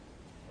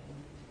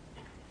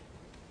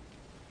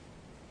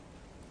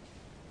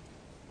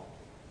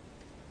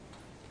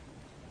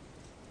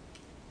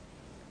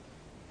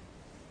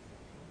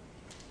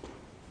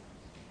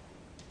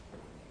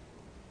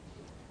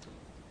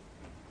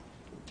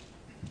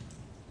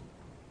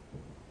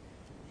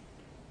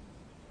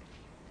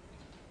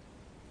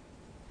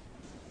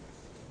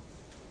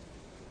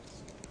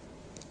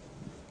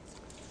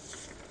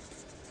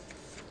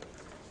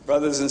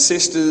Brothers and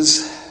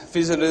sisters,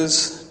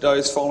 visitors,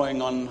 those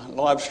following on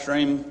live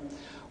stream,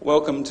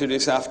 welcome to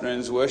this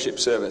afternoon's worship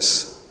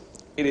service.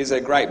 It is a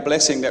great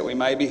blessing that we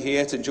may be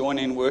here to join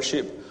in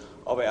worship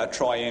of our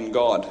triune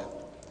God.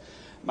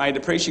 May the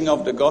preaching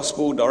of the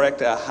gospel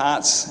direct our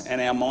hearts and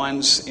our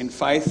minds in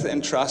faith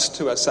and trust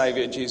to our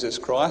Saviour Jesus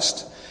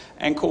Christ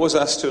and cause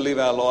us to live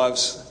our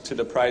lives to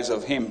the praise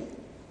of Him.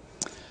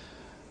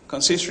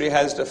 Consistory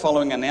has the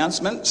following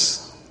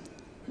announcements.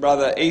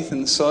 Brother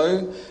Ethan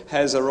So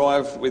has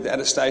arrived with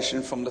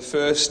attestation from the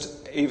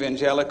First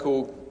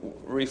Evangelical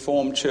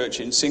Reformed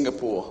Church in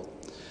Singapore.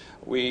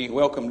 We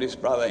welcome this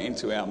brother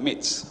into our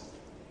midst.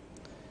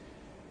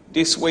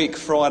 This week,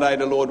 Friday,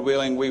 the Lord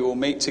willing, we will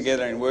meet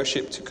together in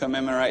worship to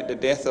commemorate the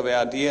death of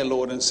our dear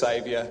Lord and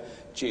Saviour,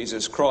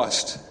 Jesus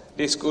Christ.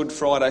 This Good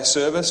Friday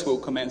service will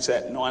commence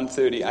at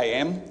 9:30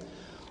 a.m.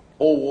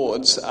 All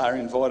wards are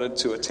invited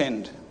to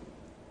attend.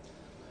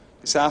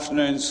 This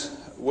afternoon's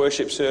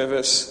worship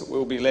service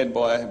will be led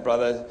by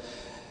Brother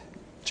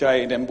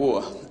Jay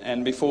Dembour.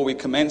 And before we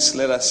commence,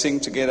 let us sing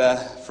together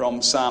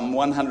from Psalm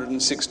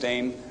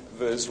 116,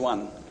 verse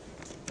 1.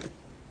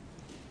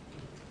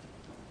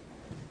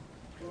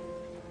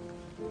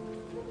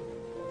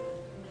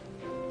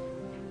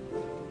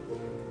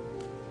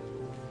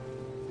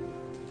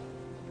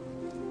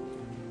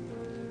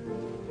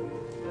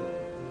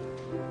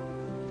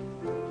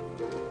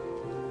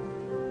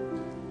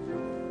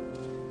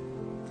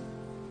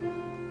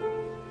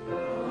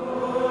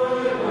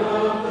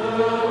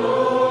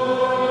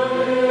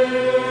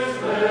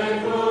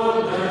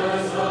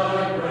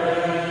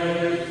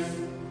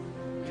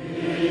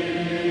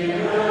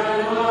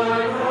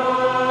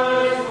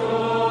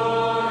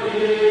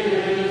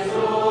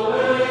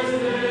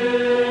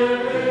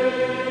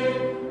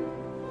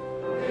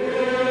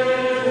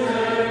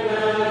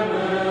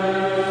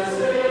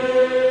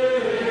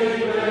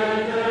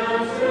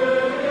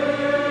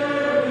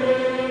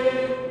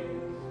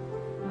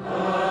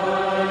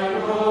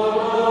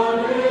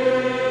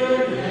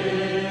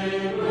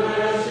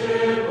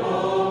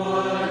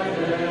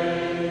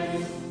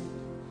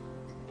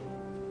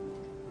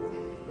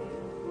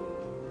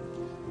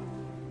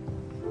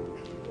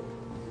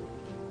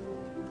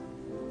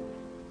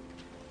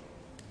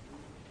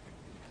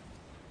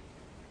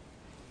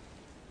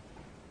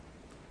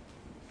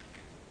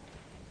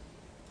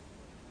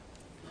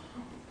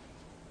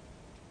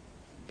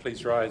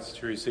 Please rise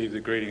to receive the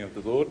greeting of the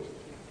Lord.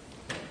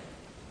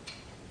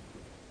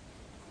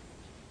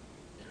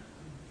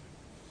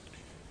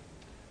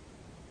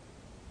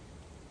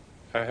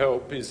 Our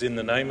help is in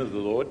the name of the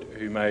Lord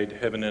who made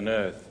heaven and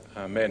earth.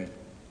 Amen.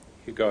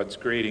 Hear God's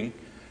greeting.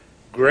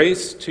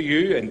 Grace to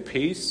you and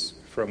peace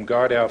from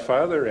God our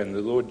Father and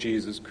the Lord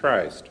Jesus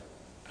Christ.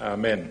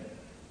 Amen.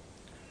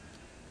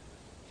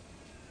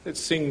 Let's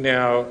sing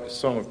now a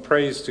song of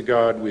praise to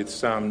God with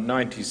Psalm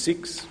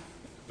 96,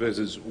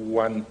 verses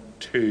 1,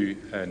 2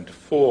 and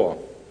 4.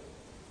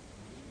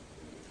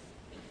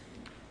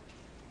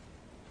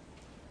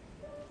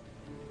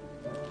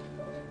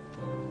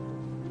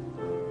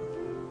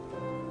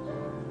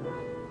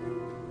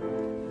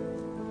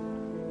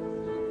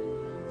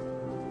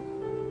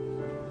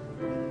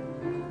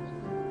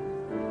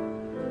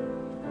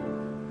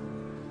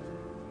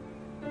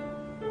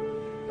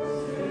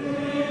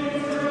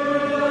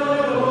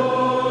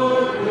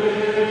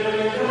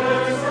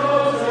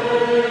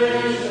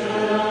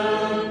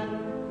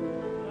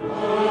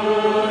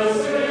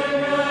 Amen.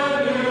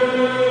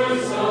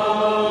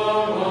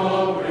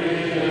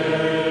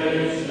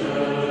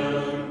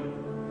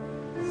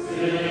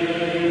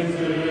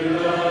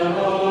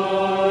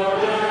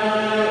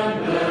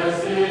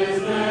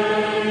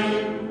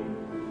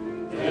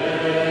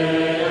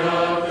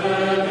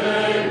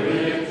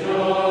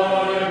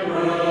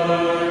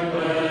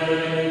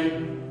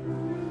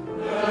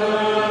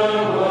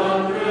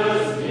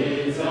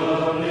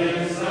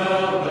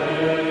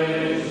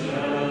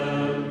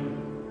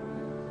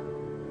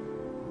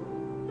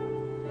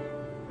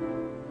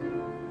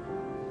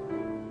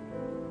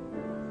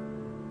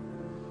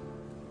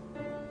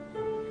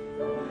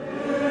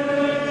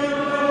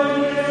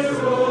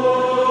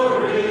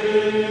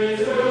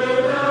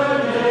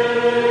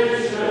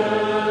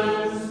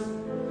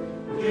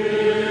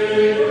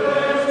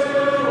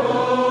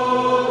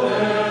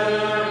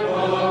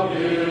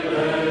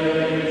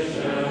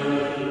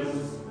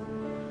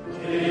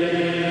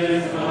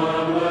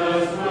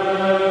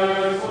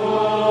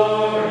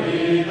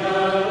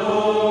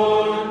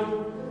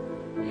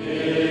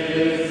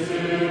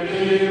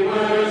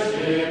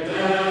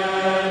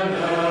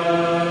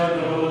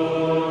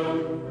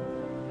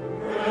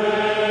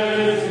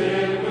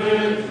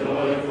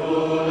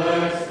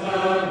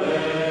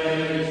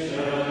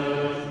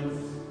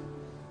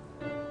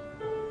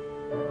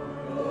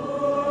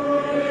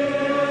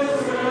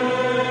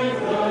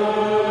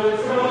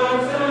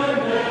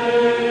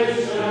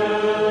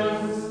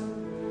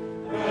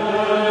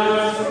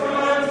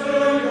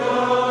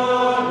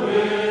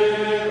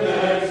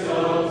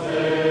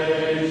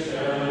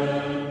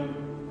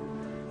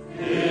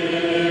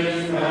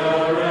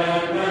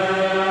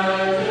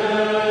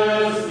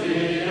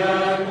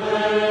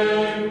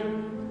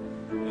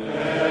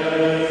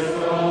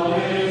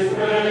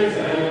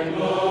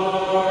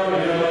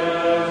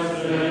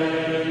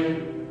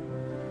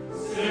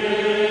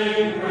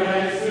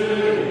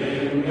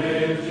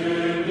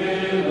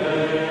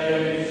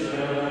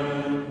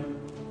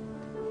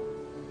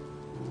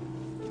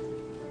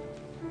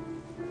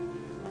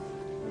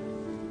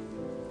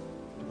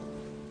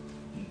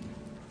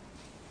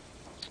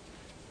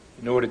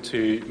 In order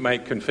to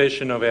make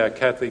confession of our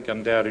Catholic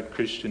undoubted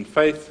Christian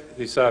faith,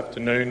 this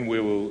afternoon we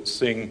will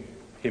sing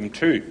hymn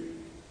 2.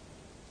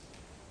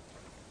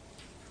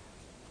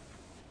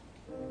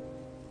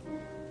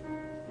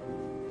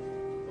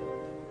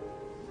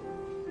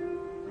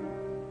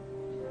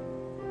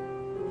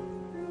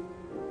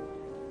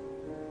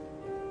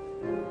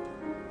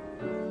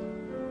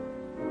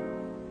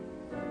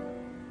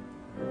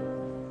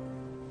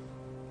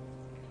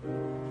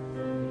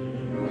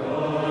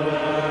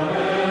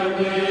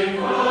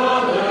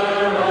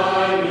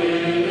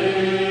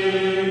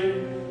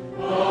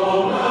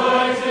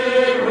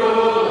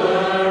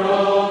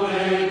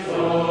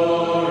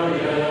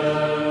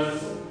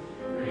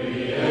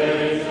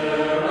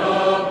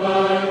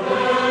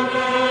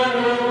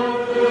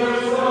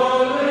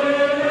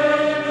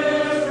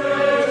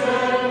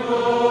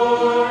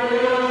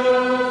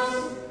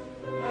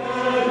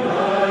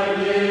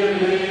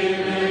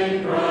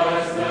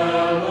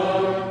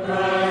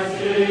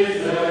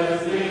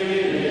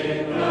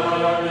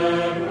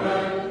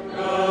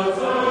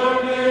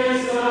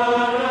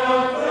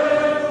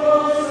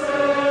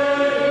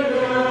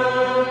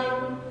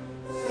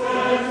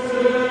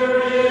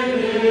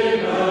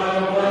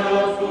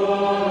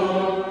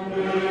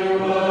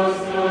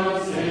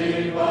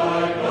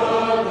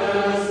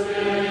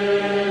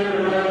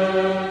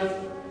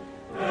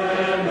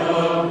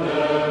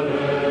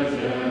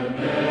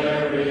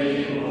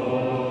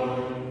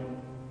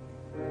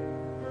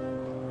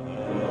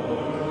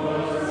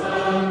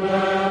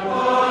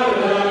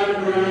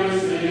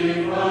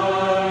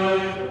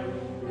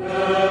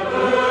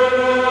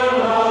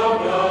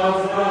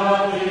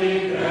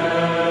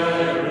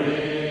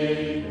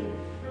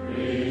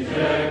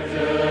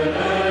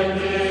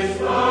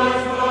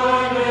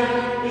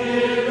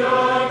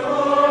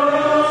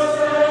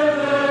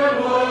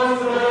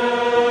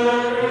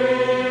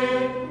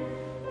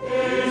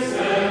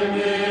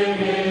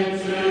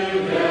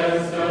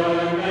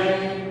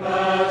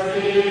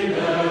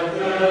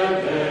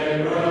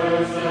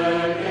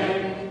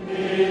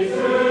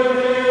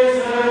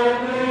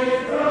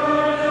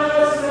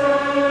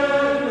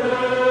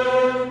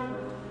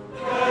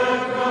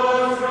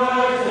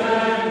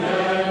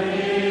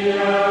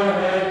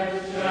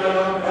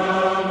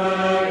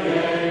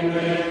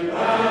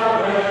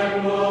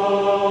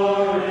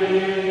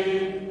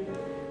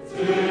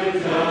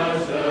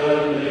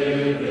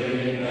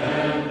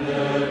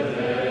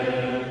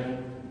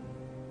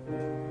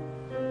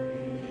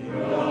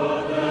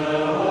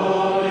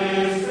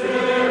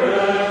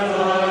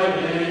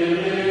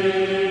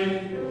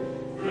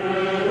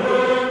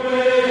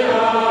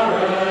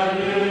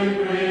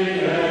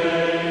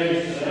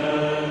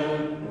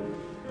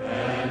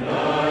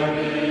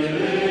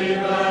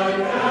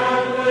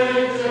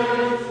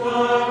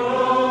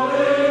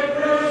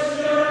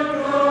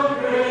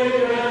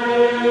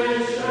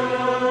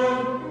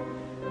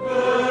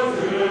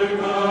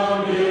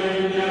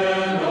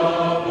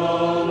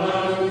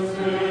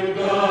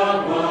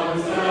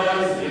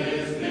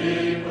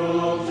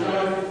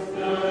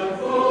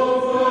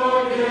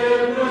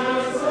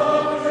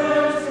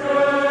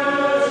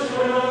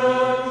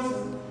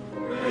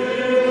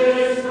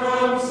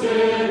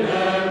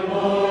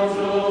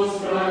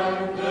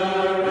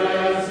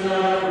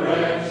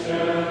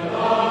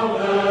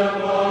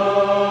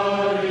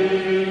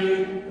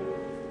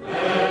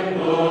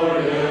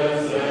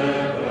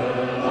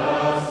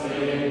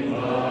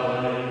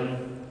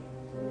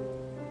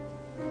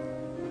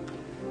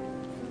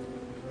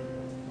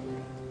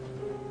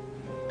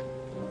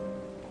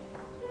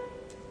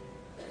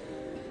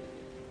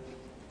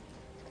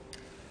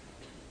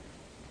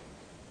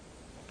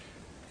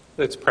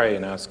 Let's pray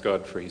and ask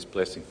God for his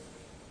blessing.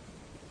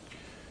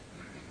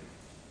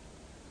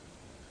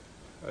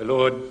 O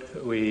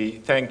Lord, we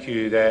thank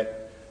you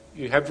that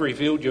you have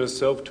revealed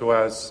yourself to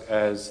us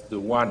as the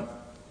one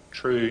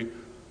true,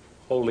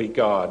 holy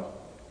God,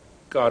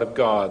 God of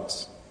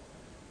gods.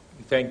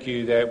 We thank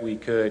you that we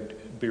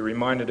could be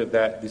reminded of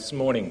that this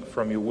morning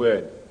from your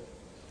word,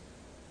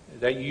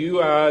 that you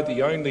are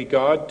the only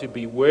God to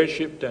be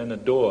worshipped and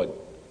adored,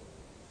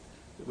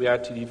 that we are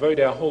to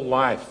devote our whole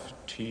life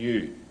to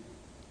you.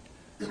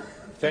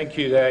 Thank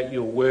you that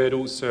your word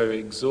also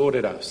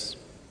exhorted us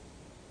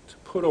to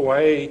put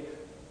away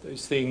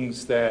those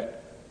things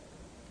that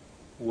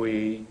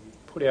we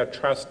put our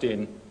trust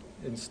in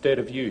instead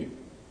of you.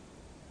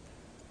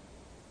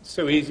 It's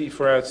so easy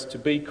for us to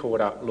be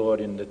caught up,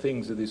 Lord, in the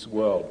things of this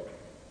world.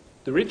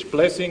 The rich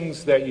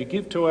blessings that you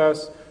give to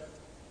us,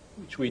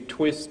 which we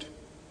twist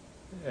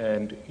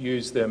and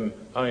use them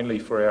only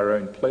for our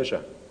own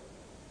pleasure.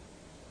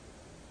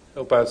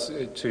 Help us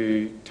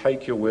to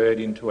take your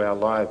word into our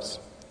lives,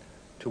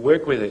 to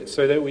work with it,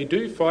 so that we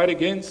do fight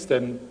against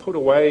and put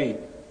away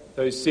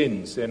those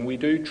sins, and we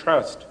do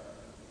trust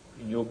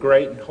in your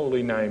great and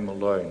holy name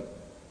alone.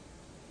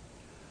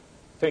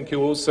 Thank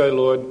you also,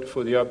 Lord,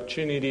 for the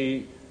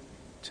opportunity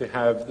to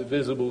have the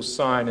visible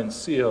sign and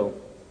seal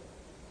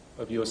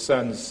of your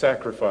Son's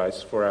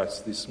sacrifice for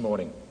us this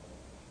morning.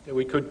 That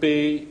we could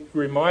be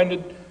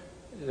reminded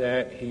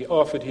that he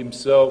offered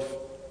himself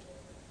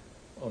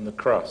on the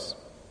cross,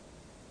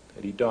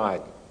 that he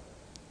died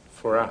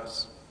for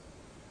us,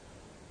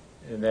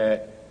 and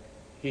that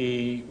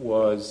he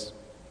was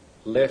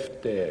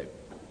left there,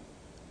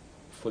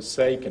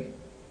 forsaken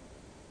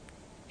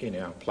in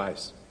our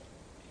place.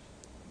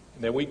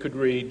 And that we could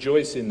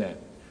rejoice in that.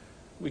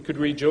 We could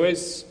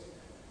rejoice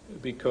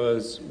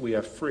because we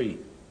are free.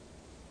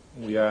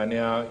 We are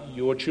now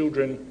your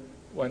children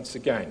once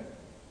again,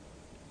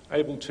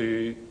 able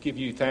to give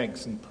you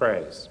thanks and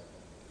praise.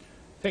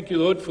 Thank you,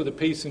 Lord, for the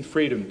peace and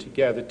freedom to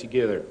gather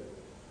together.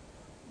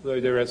 Though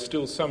there are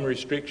still some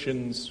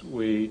restrictions,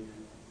 we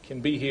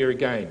can be here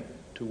again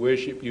to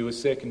worship you a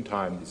second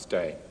time this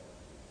day.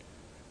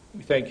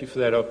 We thank you for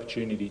that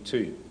opportunity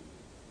too.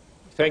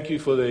 Thank you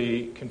for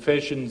the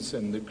confessions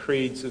and the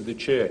creeds of the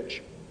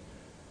church,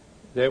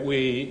 that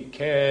we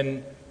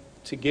can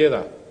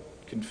together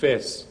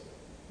confess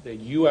that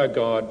you are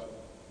God,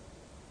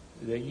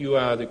 that you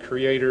are the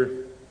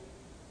Creator,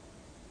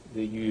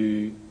 that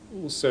you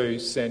also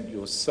sent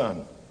your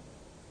Son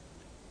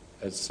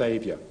as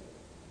Saviour.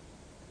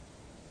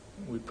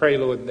 We pray,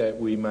 Lord, that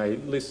we may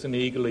listen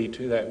eagerly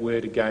to that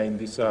word again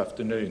this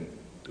afternoon,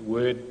 the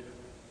word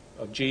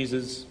of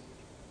Jesus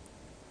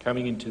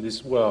coming into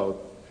this world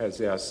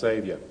as our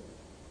Saviour.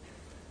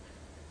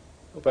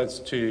 Help us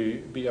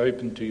to be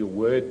open to your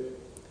word.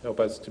 Help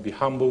us to be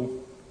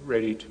humble,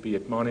 ready to be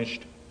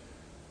admonished,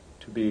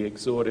 to be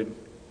exhorted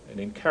and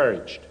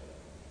encouraged.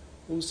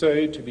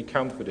 Also to be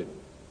comforted,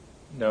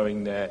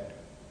 knowing that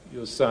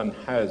your Son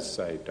has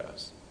saved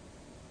us.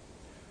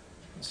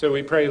 So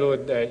we pray,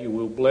 Lord, that you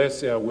will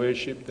bless our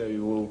worship, that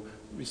you will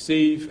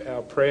receive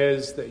our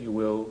prayers, that you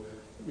will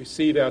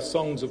receive our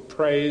songs of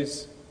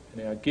praise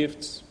and our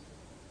gifts,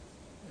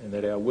 and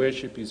that our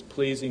worship is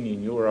pleasing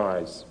in your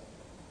eyes.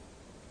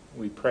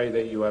 We pray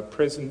that you are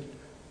present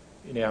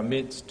in our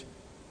midst,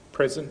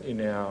 present in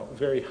our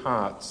very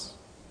hearts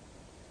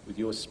with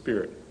your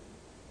Spirit.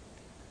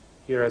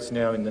 Hear us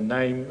now in the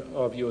name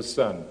of your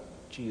Son,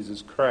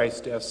 Jesus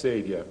Christ, our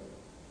Saviour.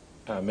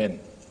 Amen.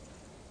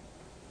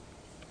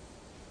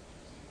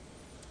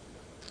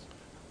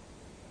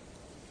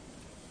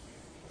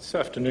 This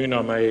afternoon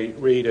I may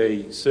read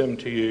a sermon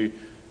to you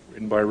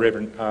written by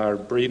Reverend R.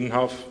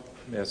 Breedenhoff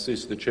from our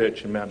sister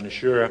church in Mount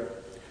Nashura.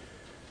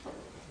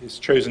 He's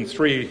chosen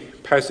 3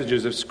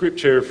 passages of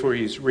Scripture for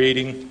his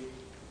reading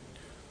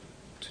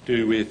to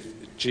do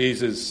with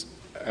Jesus,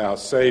 our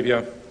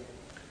Saviour.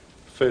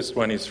 The first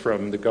one is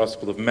from the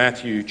Gospel of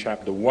Matthew,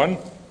 chapter 1.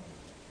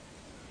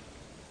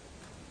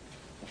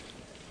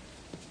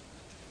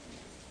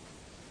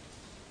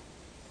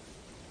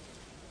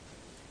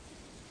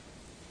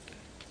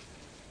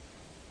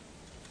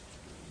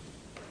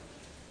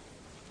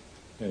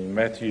 In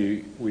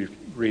Matthew, we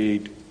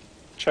read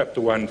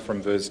chapter 1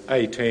 from verse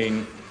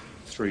 18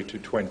 through to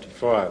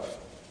 25.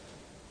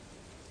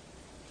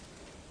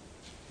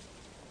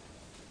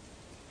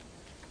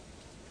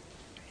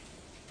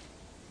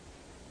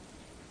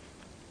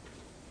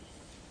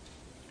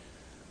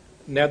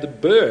 Now the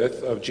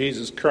birth of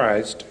Jesus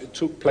Christ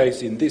took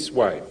place in this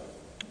way.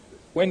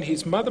 When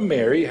his mother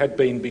Mary had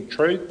been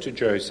betrothed to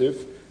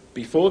Joseph,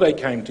 before they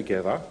came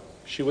together,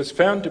 she was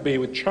found to be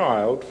with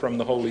child from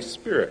the Holy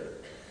Spirit.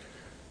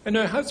 And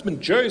her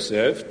husband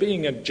Joseph,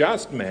 being a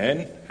just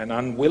man and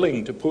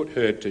unwilling to put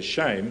her to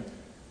shame,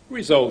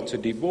 resolved to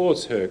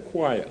divorce her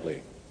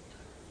quietly.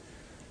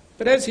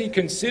 But as he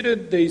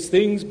considered these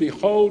things,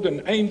 behold,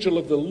 an angel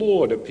of the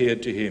Lord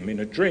appeared to him in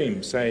a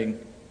dream,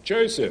 saying,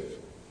 Joseph,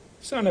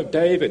 son of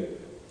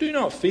David, do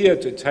not fear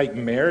to take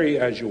Mary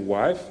as your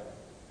wife,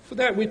 for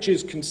that which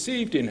is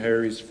conceived in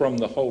her is from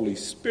the Holy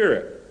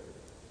Spirit.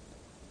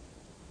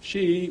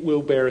 She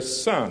will bear a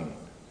son,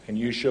 and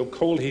you shall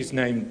call his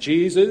name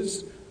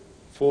Jesus,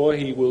 for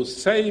he will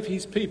save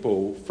his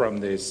people from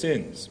their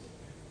sins.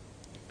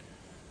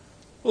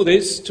 All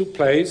this took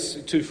place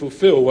to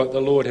fulfill what the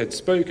Lord had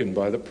spoken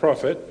by the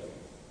prophet.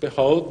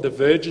 Behold, the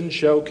virgin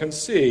shall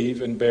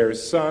conceive and bear a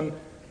son,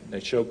 and they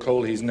shall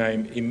call his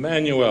name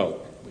Emmanuel,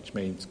 which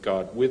means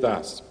God with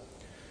us.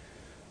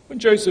 When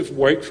Joseph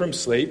woke from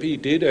sleep, he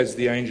did as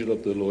the angel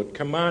of the Lord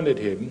commanded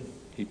him.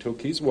 He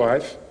took his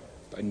wife,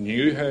 but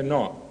knew her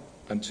not,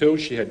 until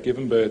she had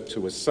given birth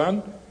to a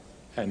son,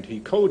 and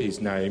he called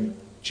his name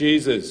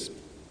Jesus.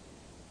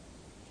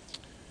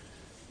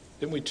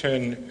 Then we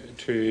turn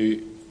to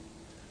the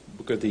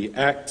book of the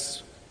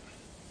Acts.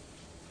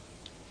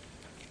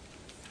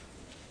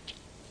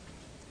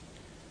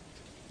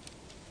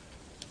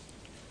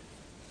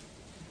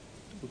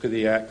 Book of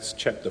the Acts,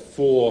 chapter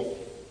 4.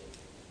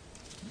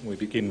 We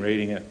begin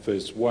reading at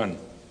verse 1.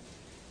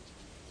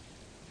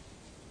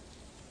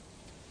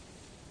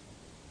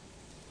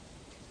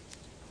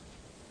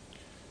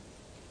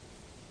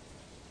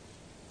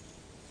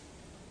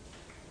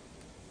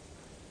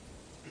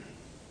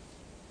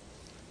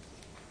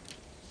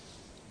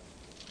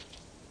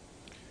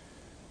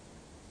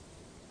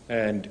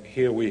 And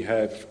here we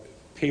have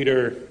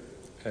Peter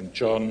and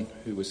John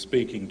who were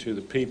speaking to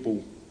the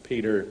people.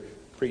 Peter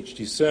preached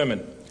his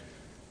sermon.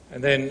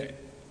 And then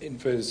in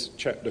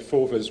chapter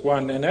 4, verse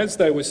 1, "And as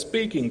they were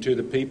speaking to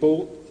the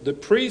people, the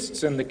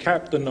priests and the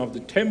captain of the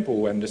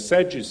temple and the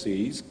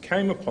Sadducees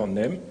came upon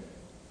them,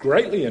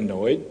 greatly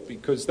annoyed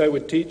because they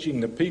were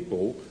teaching the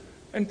people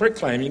and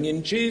proclaiming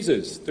in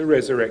Jesus the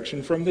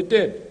resurrection from the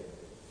dead.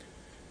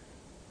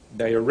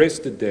 They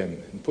arrested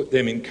them and put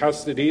them in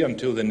custody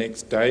until the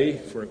next day,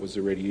 for it was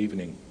already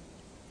evening.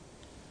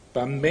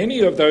 But many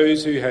of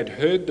those who had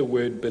heard the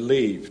word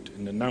believed,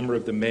 and the number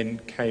of the men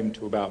came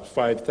to about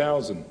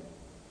 5,000.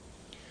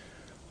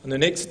 On the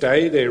next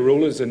day, their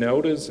rulers and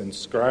elders and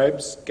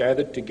scribes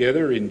gathered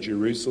together in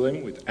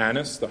Jerusalem with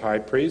Annas the high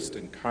priest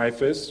and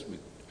Caiaphas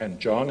and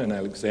John and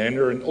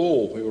Alexander and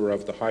all who were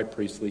of the high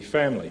priestly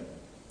family.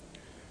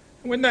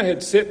 And when they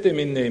had set them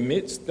in their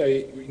midst,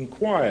 they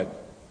inquired,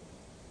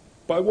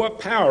 "By what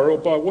power or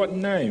by what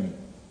name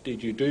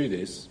did you do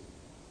this?"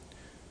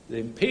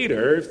 Then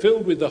Peter,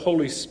 filled with the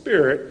Holy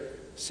Spirit,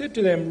 said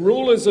to them,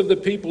 "Rulers of the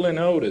people and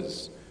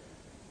elders,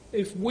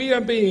 if we are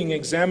being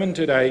examined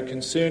today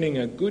concerning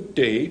a good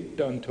deed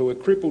done to a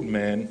crippled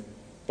man,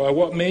 by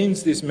what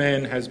means this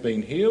man has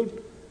been healed,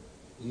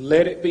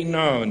 let it be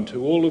known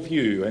to all of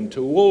you and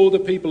to all the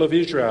people of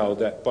Israel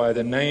that by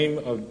the name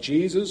of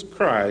Jesus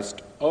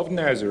Christ of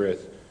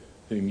Nazareth,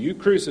 whom you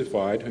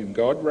crucified, whom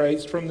God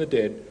raised from the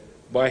dead,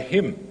 by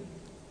him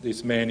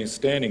this man is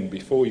standing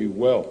before you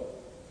well.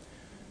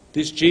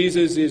 This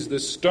Jesus is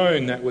the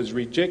stone that was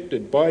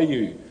rejected by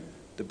you,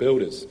 the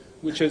builders,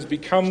 which has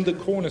become the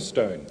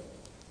cornerstone.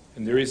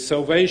 And there is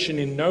salvation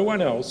in no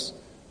one else,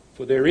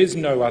 for there is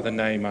no other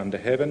name under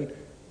heaven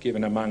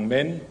given among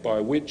men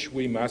by which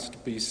we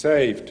must be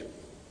saved."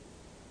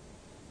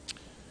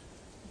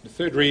 The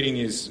third reading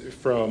is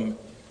from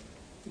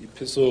the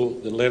epistle,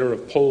 the letter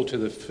of Paul to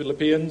the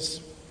Philippians,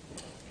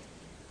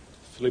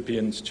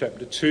 Philippians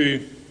chapter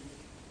 2.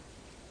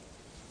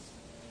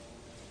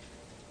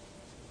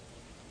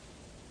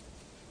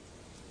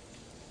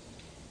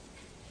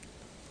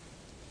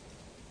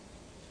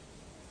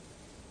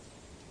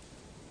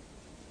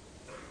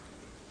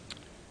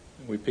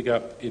 We pick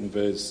up in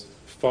verse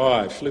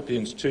 5,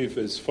 Philippians 2,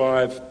 verse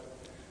 5.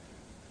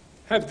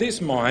 "Have this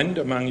mind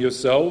among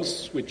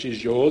yourselves, which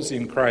is yours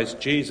in Christ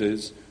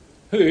Jesus,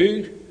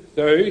 who,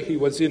 though he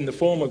was in the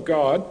form of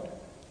God,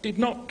 did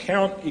not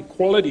count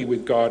equality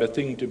with God a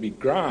thing to be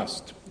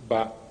grasped,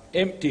 but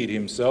emptied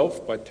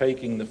himself by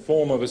taking the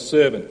form of a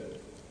servant,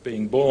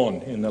 being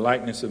born in the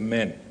likeness of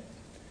men.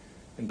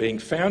 And being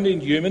found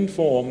in human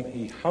form,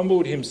 he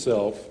humbled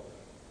himself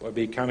by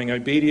becoming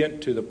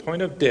obedient to the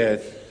point of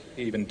death,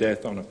 even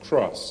death on a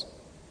cross.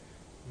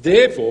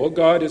 Therefore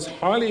God has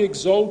highly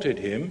exalted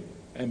him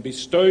and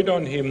bestowed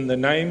on him the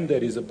name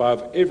that is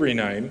above every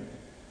name,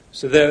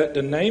 so that at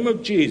the name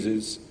of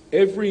Jesus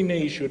every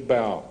knee should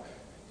bow,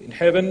 in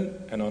heaven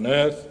and on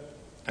earth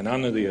and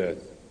under the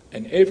earth,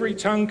 and every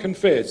tongue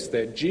confess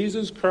that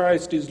Jesus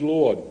Christ is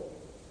Lord,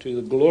 to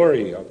the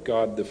glory of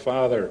God the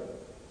Father."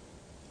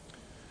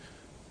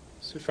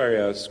 So far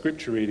our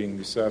scripture reading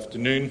this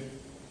afternoon.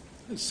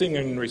 Let's sing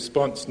in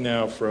response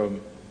now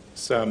from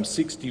Psalm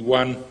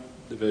 61,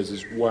 the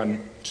verses 1,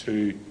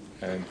 2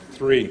 and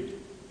 3.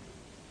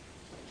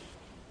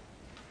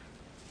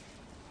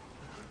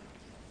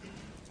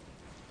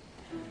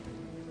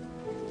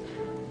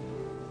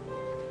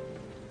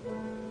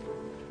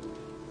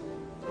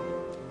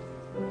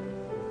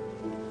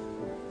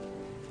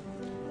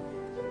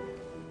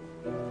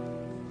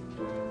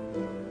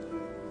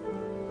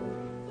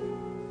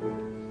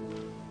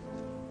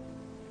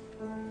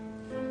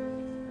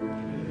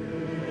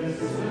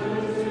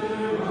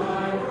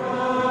 My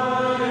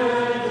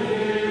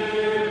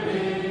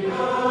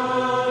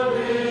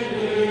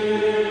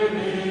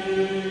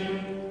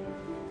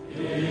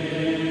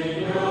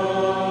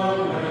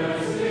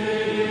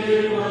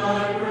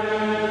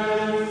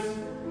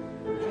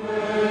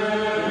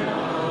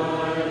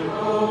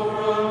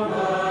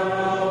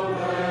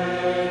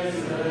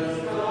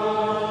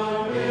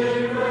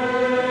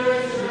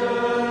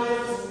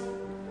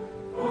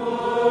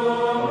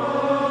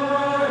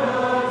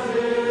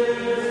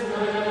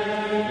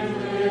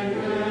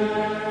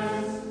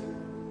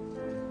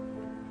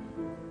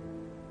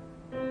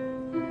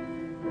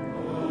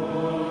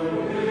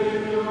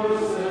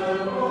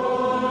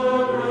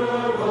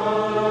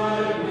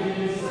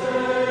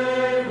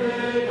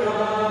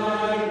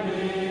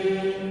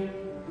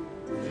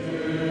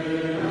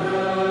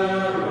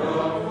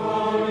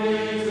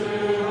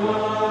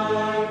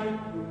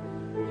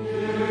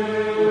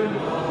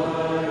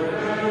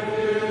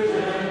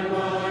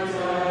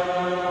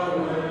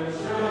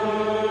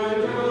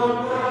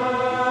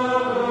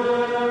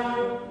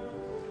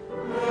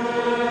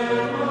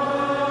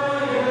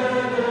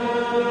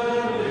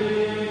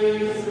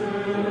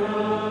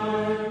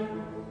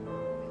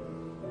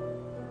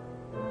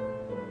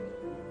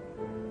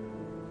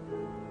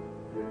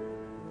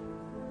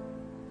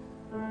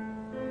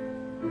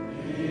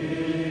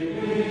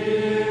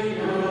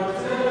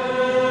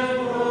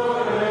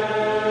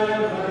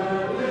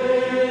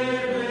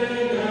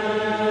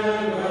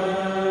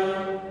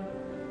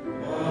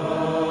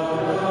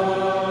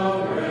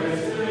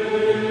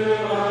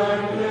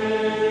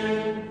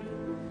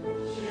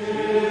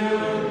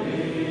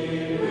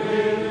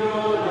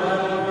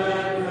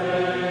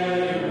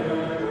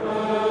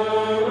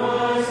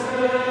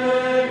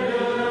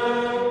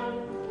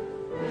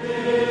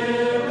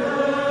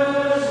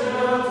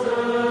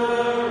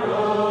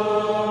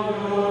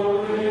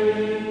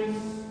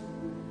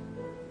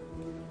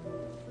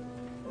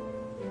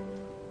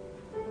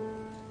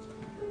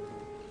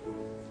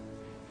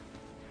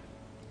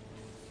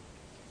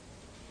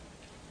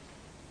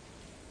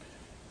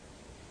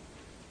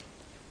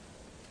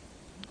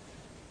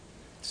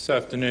This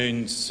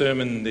afternoon's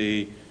sermon,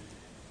 the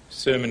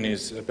sermon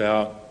is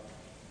about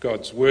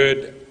God's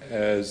Word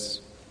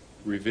as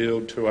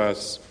revealed to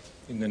us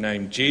in the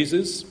name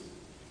Jesus,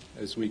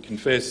 as we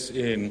confess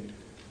in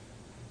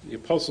the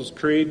Apostles'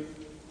 Creed,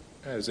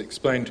 as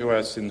explained to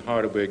us in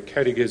Heidelberg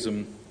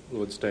Catechism,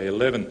 Lord's Day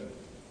 11.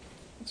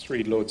 Let's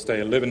read Lord's Day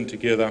 11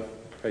 together,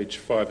 page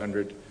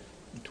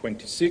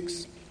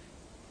 526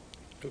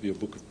 of your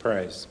Book of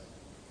Praise.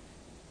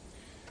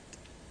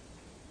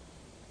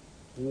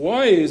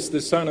 Why is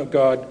the Son of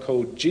God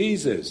called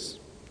Jesus,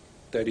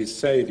 that is,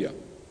 Saviour?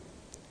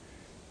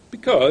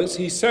 Because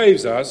he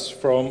saves us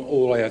from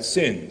all our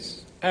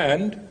sins,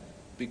 and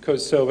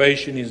because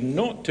salvation is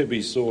not to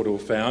be sought or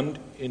found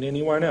in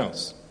anyone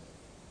else.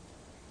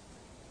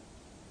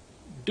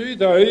 Do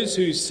those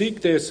who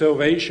seek their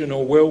salvation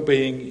or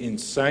well-being in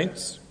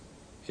saints,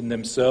 in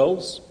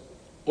themselves,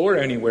 or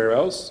anywhere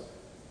else,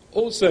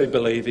 also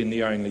believe in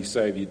the only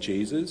Saviour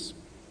Jesus?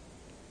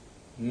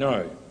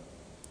 No.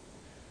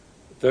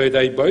 Though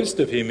they boast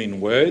of him in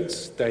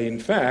words, they in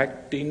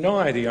fact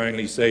deny the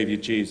only Saviour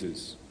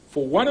Jesus.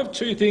 For one of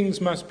two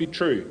things must be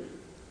true.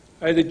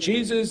 Either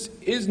Jesus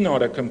is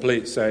not a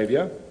complete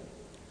Saviour,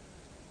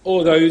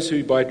 or those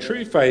who by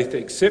true faith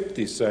accept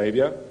this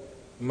Saviour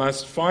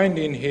must find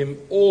in him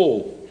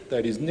all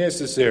that is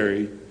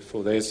necessary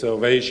for their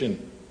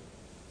salvation.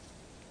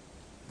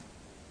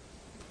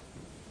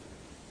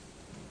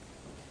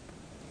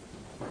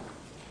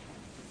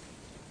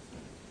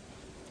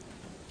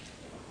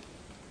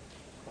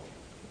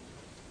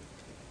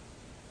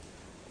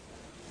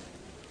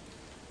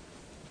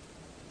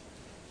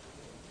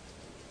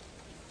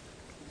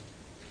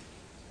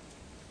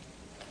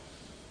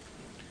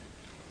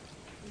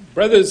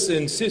 Brothers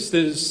and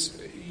sisters,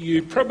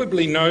 you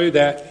probably know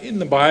that in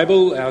the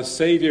Bible our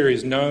Saviour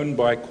is known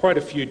by quite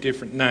a few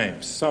different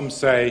names. Some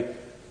say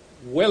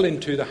well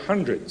into the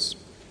hundreds.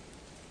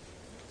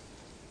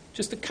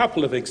 Just a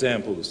couple of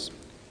examples.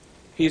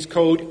 He is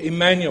called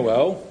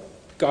Emmanuel,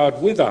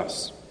 God with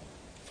us,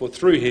 for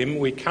through him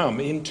we come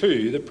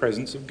into the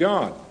presence of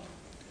God.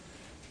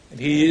 And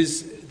he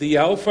is the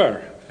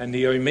Alpha and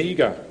the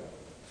Omega,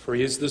 for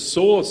he is the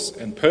source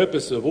and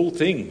purpose of all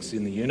things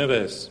in the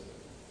universe.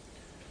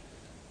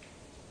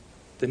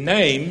 The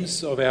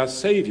names of our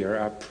Saviour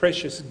are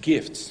precious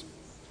gifts.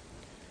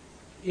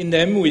 In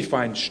them we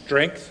find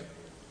strength,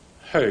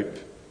 hope,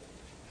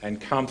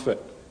 and comfort.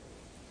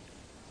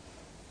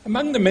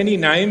 Among the many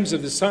names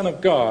of the Son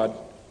of God,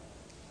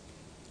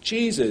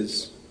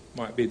 Jesus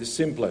might be the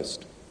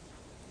simplest.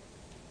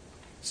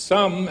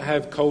 Some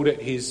have called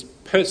it his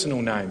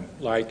personal name,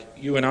 like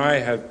you and I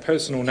have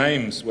personal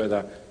names,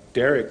 whether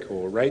Derek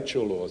or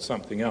Rachel or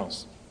something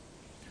else.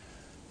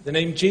 The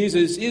name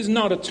Jesus is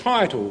not a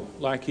title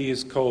like he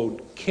is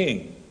called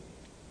King,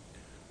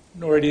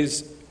 nor it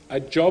is a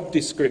job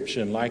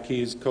description like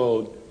he is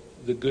called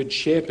the Good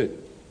Shepherd.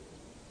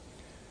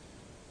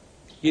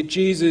 Yet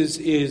Jesus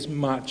is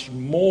much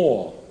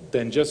more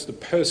than just a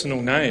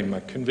personal name,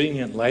 a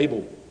convenient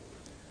label.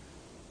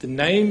 The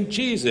name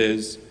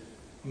Jesus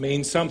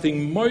means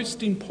something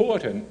most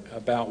important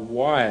about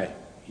why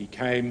he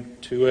came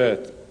to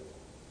earth.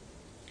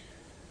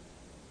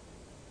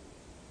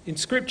 In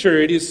Scripture,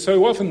 it is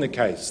so often the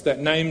case that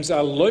names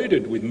are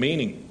loaded with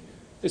meaning,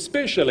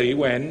 especially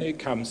when it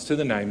comes to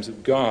the names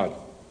of God.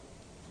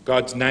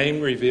 God's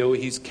name reveals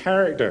his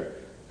character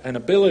and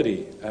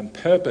ability and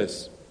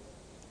purpose.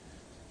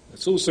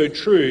 It's also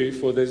true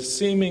for the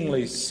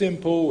seemingly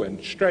simple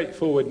and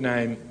straightforward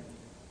name,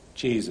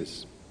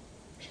 Jesus.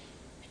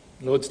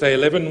 In Lord's Day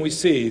 11, we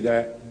see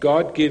that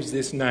God gives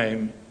this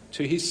name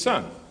to his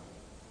Son,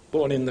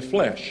 born in the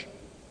flesh.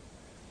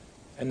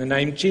 And the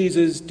name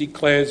Jesus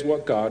declares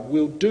what God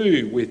will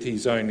do with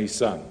his only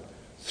Son.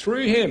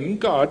 Through him,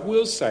 God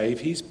will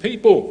save his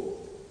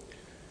people.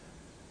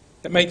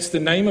 That makes the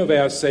name of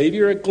our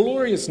Saviour a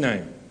glorious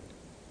name,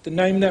 the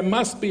name that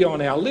must be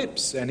on our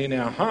lips and in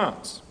our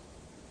hearts.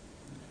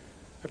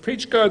 I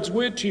preach God's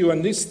word to you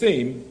on this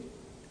theme.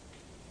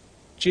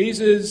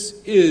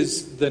 Jesus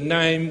is the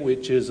name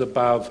which is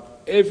above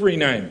every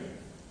name.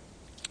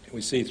 We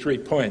see 3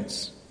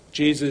 points.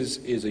 Jesus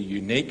is a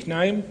unique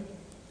name.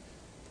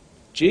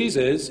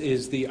 Jesus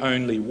is the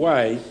only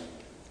way,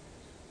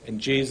 and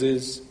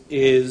Jesus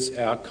is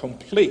our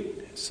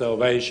complete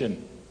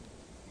salvation.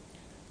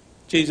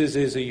 Jesus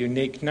is a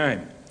unique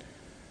name.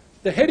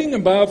 The heading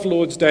above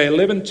Lord's Day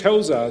 11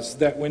 tells us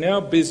that we're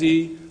now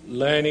busy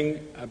learning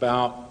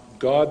about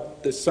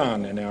God the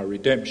Son and our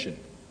redemption.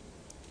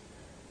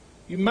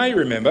 You may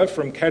remember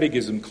from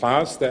Catechism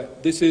class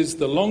that this is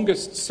the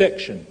longest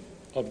section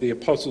of the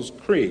Apostles'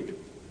 Creed.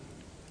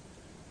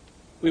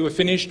 We were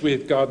finished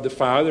with God the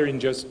Father in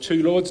just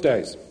 2 Lord's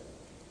Days,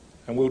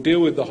 and we'll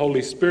deal with the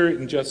Holy Spirit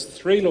in just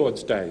 3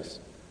 Lord's Days.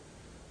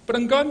 But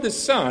on God the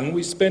Son,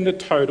 we spend a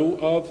total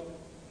of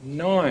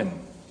 9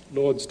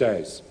 Lord's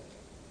Days.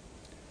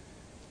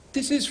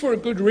 This is for a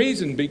good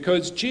reason,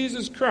 because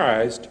Jesus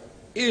Christ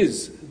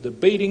is the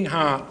beating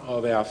heart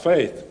of our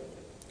faith.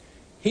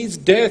 His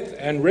death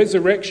and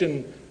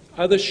resurrection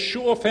are the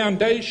sure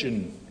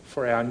foundation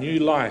for our new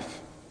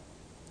life.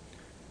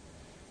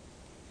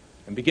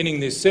 And beginning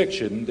this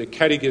section, the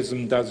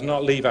Catechism does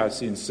not leave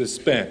us in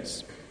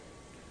suspense.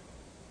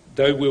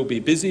 Though we'll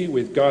be busy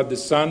with God the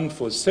Son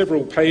for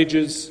several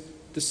pages,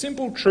 the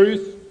simple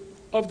truth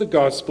of the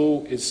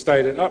Gospel is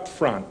stated up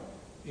front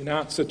in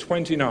answer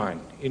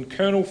 29 in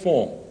kernel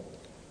form.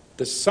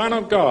 The Son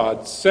of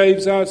God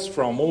saves us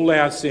from all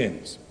our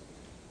sins.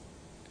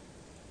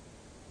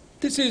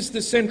 This is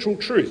the central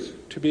truth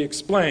to be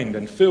explained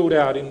and filled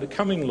out in the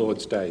coming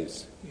Lord's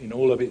days in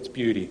all of its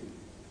beauty.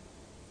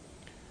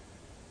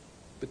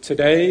 But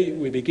today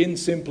we begin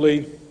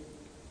simply,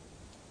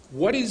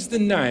 what is the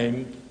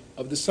name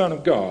of the Son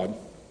of God,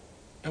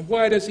 and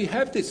why does he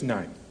have this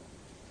name?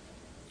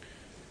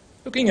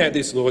 Looking at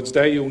this Lord's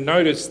Day, you'll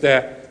notice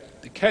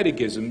that the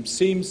Catechism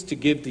seems to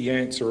give the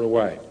answer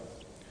away.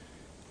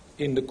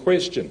 In the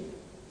question,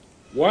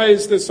 why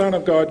is the Son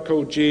of God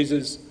called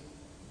Jesus,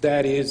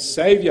 that is,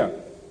 Saviour?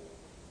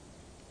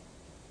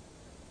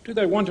 Do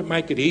they want to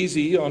make it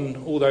easy on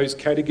all those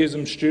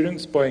catechism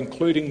students by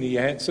including the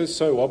answer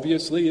so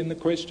obviously in the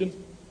question?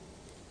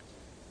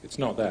 It's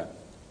not that.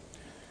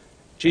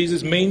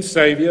 Jesus means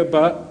Saviour,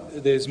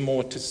 but there's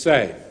more to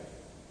say.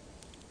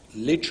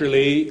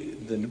 Literally,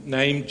 the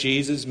name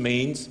Jesus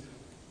means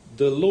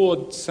the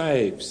Lord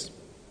saves.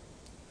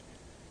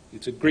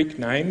 It's a Greek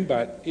name,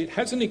 but it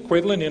has an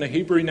equivalent in a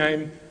Hebrew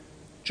name,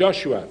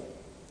 Joshua.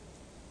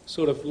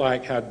 Sort of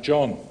like how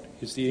John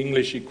is the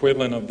English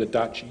equivalent of the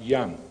Dutch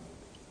Jan.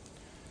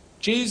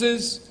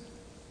 Jesus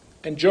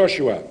and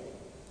Joshua.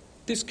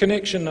 This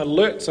connection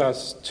alerts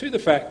us to the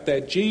fact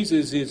that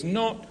Jesus is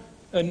not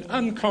an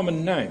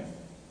uncommon name.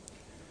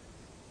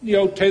 In the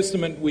Old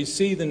Testament, we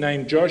see the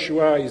name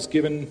Joshua is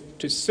given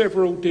to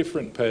several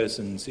different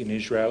persons in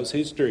Israel's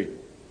history.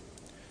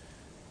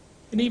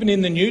 And even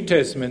in the New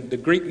Testament, the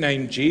Greek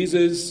name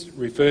Jesus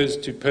refers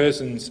to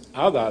persons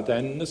other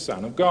than the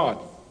Son of God.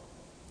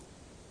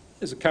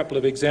 There's a couple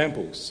of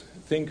examples.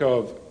 Think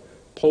of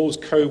Paul's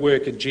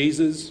co-worker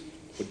Jesus,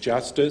 or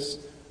Justus,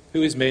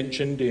 who is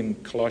mentioned in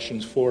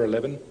Colossians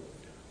 4:11.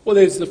 Or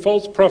there's the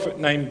false prophet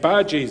named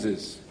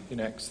Bar-Jesus in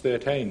Acts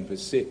 13,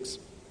 verse 6.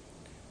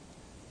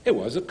 It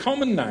was a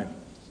common name.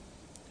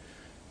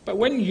 But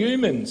when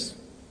humans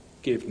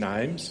give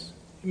names,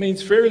 it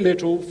means very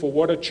little for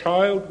what a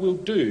child will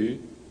do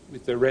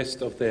with the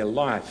rest of their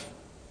life.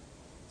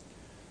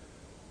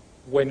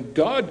 When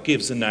God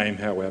gives a name,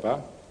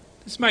 however,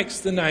 this makes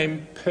the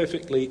name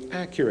perfectly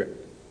accurate.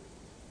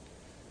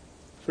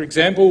 For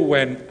example,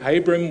 when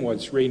Abram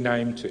was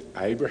renamed to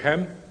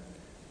Abraham,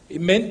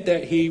 it meant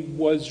that he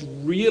was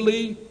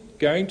really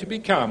going to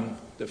become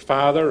the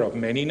father of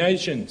many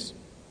nations.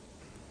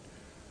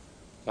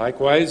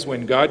 Likewise,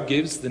 when God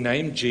gives the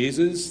name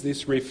Jesus,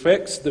 this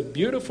reflects the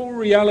beautiful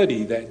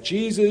reality that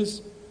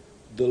Jesus,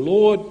 the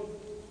Lord,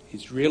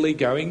 is really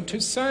going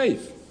to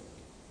save.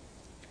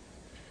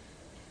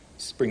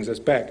 This brings us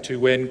back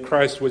to when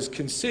Christ was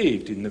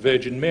conceived in the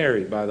Virgin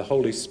Mary by the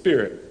Holy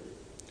Spirit.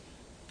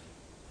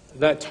 At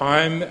that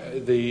time,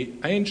 the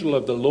angel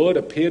of the Lord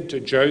appeared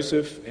to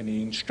Joseph and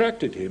he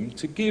instructed him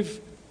to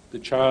give the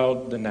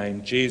child the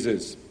name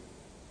Jesus.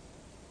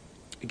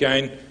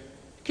 Again,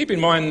 keep in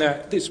mind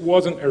that this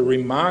wasn't a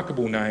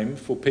remarkable name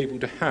for people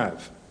to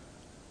have,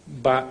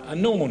 but a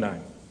normal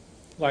name,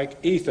 like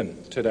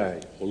Ethan today,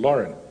 or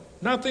Lauren.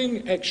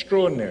 Nothing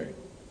extraordinary,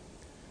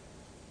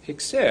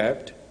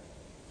 except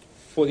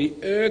for the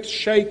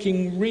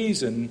earth-shaking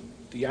reason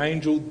the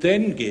angel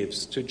then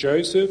gives to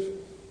Joseph,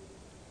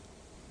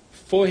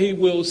 for he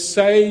will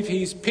save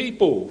his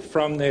people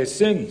from their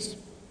sins.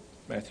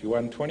 Matthew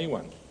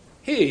 1:21.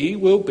 He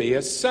will be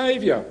a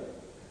saviour.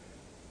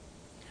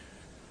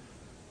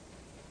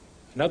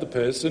 Another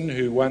person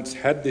who once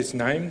had this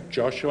name,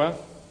 Joshua,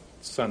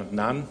 son of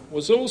Nun,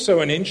 was also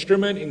an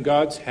instrument in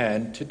God's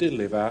hand to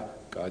deliver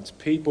God's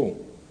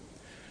people.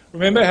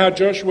 Remember how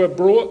Joshua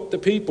brought the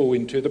people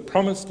into the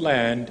promised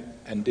land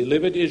and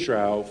delivered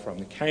Israel from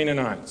the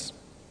Canaanites.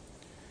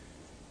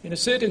 In a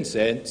certain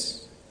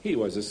sense, he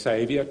was a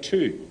saviour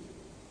too.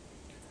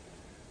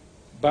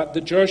 But the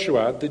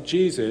Joshua, the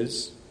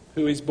Jesus,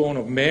 who is born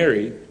of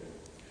Mary,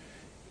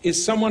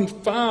 is someone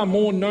far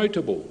more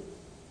notable.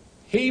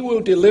 He will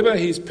deliver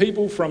his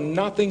people from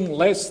nothing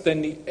less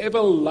than the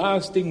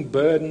everlasting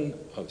burden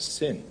of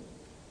sin.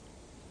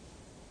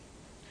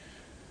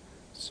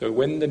 So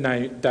when the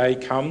day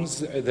comes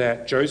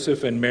that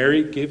Joseph and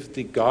Mary give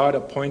the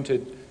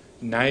God-appointed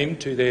name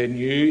to their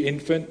new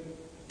infant,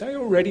 they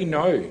already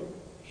know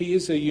he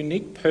is a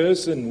unique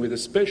person with a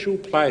special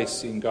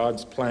place in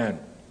God's plan.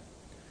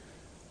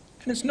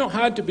 And it's not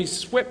hard to be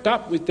swept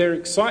up with their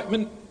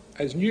excitement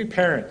as new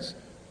parents.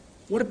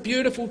 What a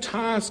beautiful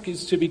task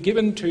is to be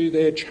given to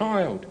their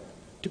child,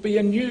 to be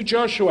a new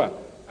Joshua,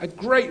 a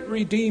great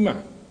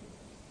redeemer.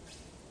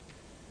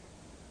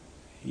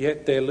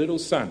 Yet their little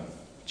son,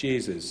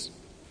 Jesus,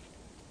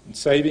 in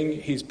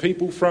saving his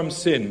people from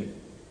sin,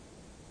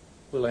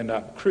 will end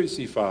up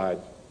crucified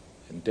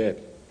and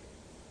dead.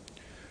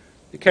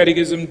 The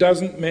Catechism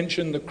doesn't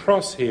mention the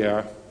cross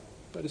here,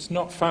 but it's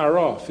not far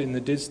off in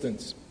the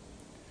distance.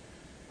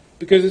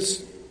 Because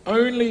it's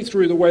only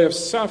through the way of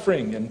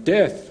suffering and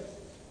death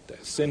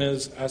that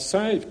sinners are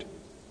saved.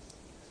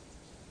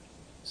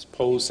 As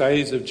Paul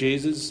says of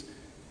Jesus,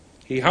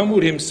 he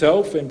humbled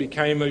himself and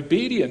became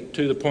obedient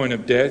to the point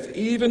of death,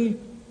 even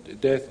the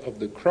death of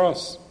the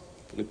cross.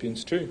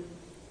 Philippians 2.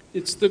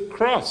 It's the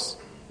cross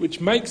which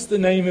makes the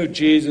name of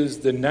Jesus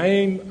the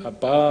name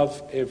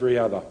above every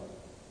other.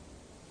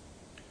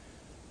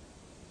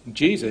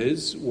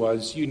 Jesus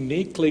was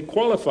uniquely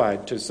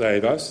qualified to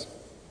save us,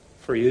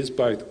 for he is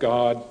both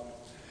God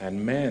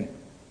and man.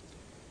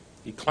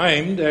 He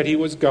claimed that he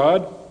was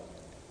God,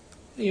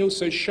 and he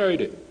also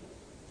showed it.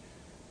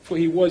 For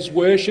he was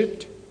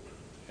worshipped,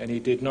 and he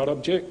did not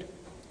object.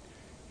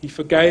 He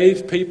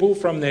forgave people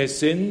from their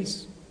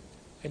sins,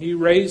 and he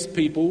raised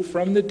people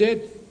from the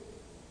dead.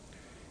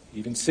 He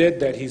even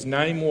said that his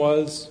name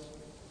was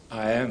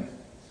I Am,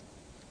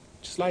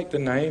 just like the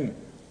name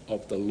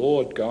of the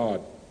Lord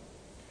God.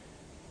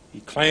 He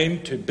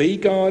claimed to be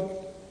God,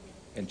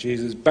 and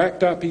Jesus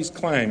backed up his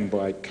claim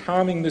by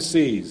calming the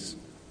seas,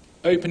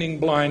 opening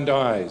blind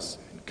eyes,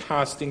 and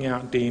casting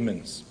out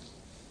demons.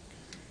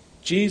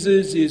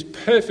 Jesus is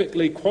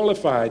perfectly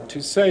qualified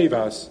to save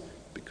us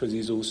because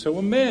he's also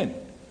a man,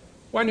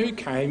 one who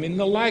came in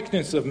the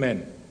likeness of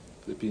men.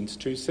 Philippians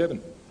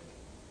 2:7.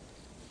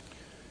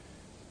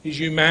 His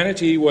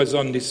humanity was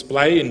on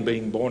display in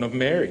being born of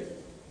Mary,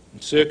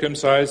 and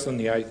circumcised on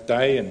the 8th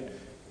day, and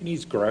in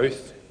his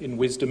growth in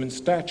wisdom and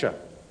stature.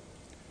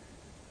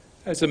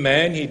 As a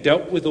man, he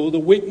dealt with all the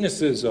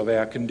weaknesses of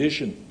our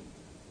condition,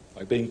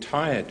 like being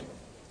tired,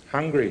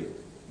 hungry,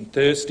 and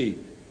thirsty,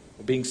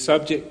 or being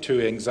subject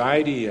to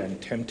anxiety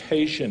and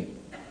temptation.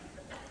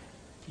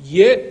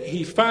 Yet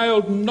he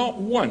failed not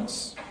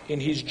once in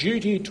his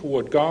duty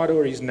toward God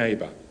or his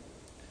neighbour.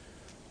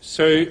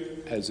 So,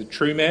 as a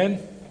true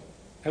man,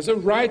 as a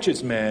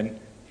righteous man,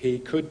 he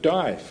could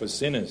die for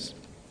sinners.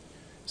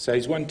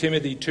 Says 1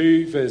 Timothy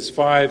 2 verse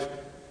 5,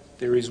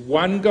 there is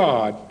one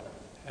God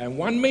and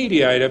one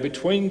mediator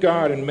between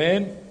God and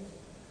man,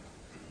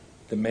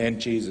 the man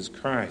Jesus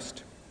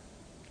Christ.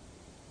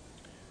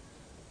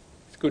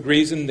 With good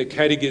reason, the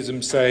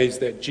Catechism says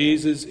that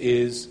Jesus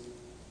is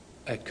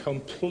a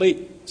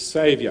complete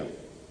saviour.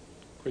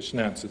 Question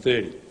answer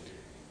 30.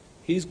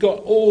 He's got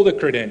all the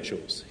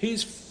credentials.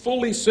 He's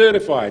fully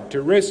certified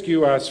to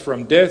rescue us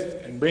from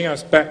death and bring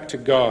us back to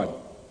God.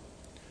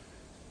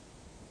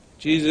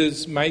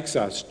 Jesus makes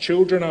us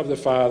children of the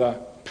Father,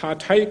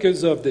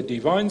 partakers of the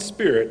divine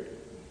Spirit,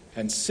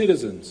 and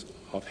citizens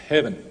of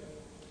heaven.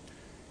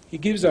 He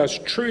gives us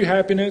true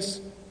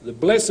happiness, the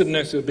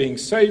blessedness of being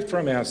saved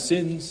from our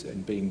sins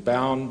and being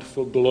bound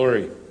for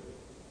glory.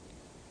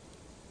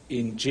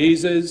 In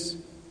Jesus,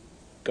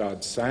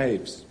 God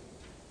saves.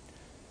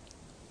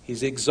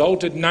 His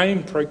exalted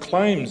name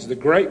proclaims the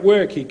great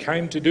work he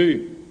came to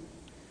do.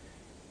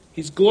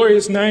 His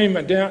glorious name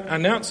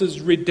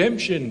announces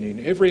redemption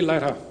in every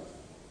letter.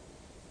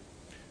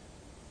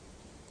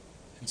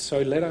 And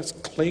so let us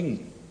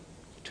cling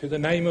to the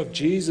name of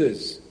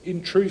Jesus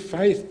in true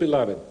faith,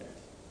 beloved.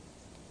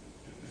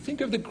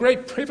 Think of the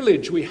great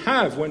privilege we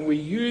have when we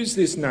use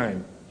this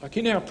name, like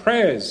in our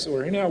prayers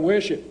or in our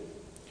worship.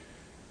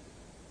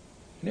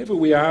 Whenever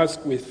we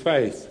ask with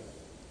faith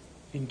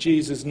in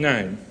Jesus'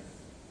 name,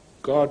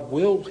 God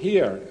will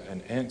hear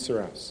and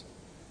answer us.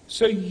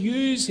 So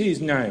use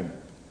his name.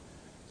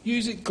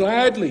 Use it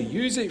gladly.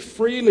 Use it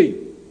freely.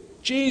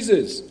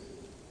 Jesus,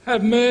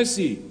 have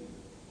mercy.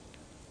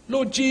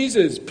 Lord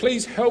Jesus,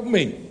 please help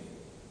me.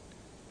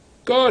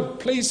 God,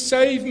 please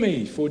save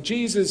me for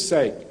Jesus'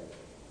 sake.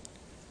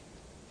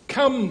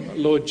 Come,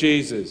 Lord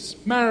Jesus.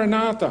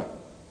 Maranatha.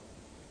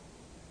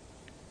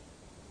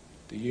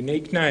 The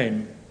unique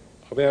name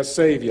of our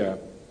Saviour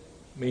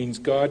means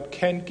God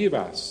can give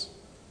us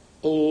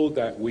all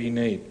that we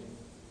need.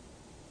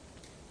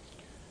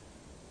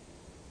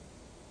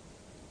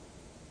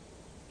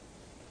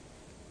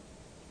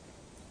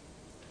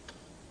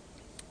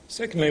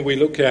 Secondly, we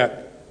look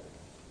at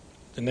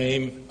the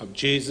name of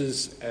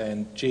Jesus,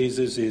 and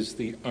Jesus is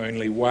the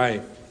only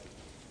way.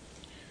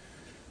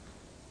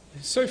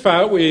 So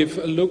far, we've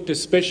looked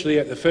especially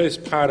at the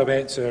first part of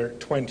answer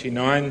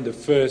 29, the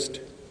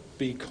first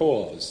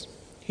because.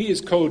 He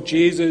is called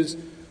Jesus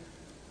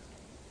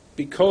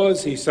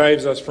because he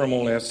saves us from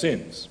all our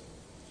sins.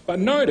 But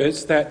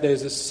notice that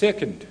there's a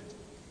second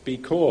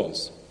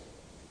because.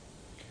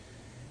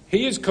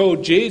 He is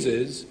called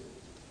Jesus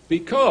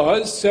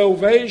because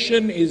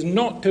salvation is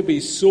not to be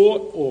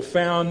sought or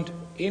found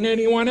in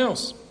anyone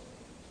else.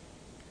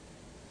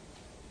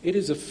 It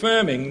is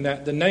affirming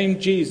that the name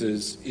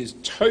Jesus is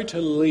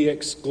totally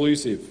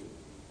exclusive.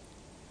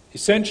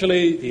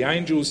 Essentially, the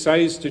angel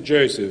says to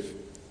Joseph,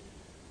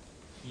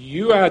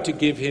 you are to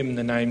give him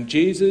the name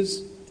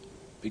Jesus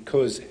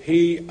because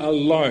he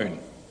alone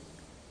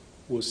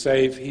will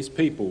save his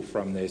people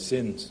from their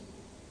sins.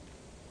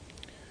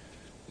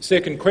 The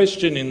second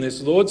question in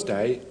this Lord's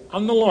Day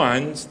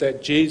underlines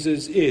that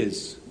Jesus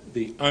is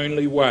the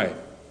only way.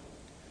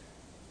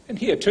 And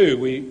here too,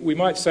 we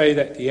might say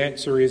that the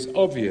answer is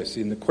obvious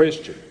in the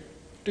question.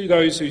 Do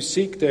those who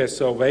seek their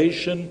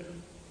salvation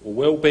or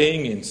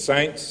well-being in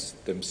saints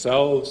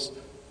themselves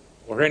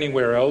or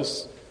anywhere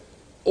else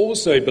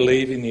also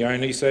believe in the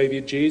only Saviour,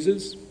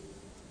 Jesus?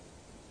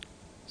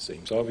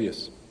 Seems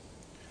obvious.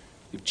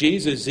 If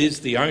Jesus is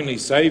the only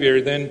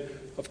Saviour, then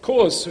of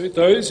course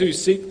those who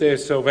seek their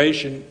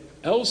salvation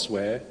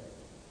elsewhere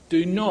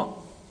do not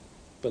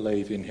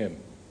believe in him.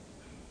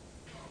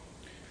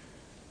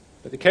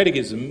 But the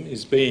Catechism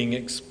is being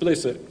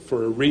explicit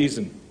for a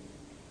reason.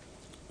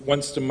 It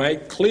wants to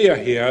make clear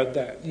here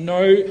that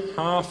no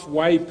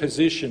halfway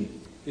position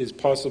is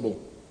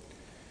possible.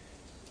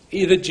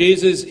 Either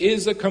Jesus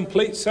is a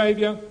complete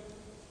Saviour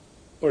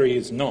or he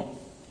is not.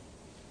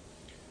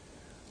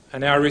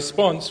 And our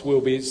response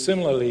will be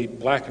similarly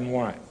black and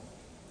white.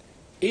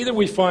 Either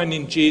we find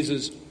in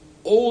Jesus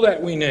all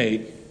that we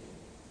need,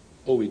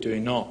 or we do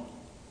not,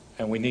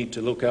 and we need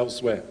to look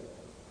elsewhere.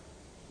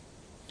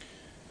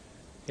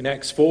 In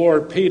Acts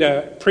 4,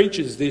 Peter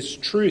preaches this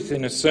truth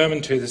in a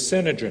sermon to the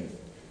Sanhedrin.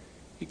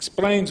 He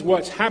explains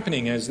what's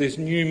happening as this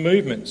new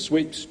movement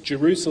sweeps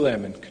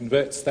Jerusalem and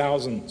converts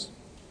thousands.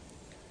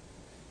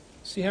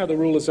 See how the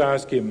rulers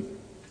ask him,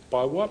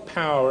 by what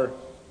power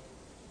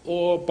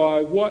or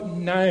by what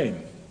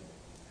name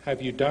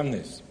have you done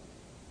this?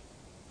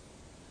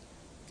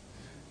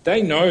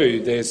 They know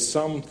there's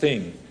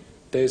something,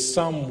 there's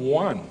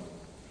someone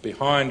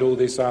behind all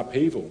this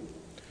upheaval.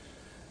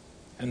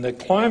 And the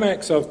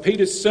climax of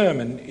Peter's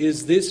sermon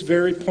is this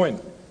very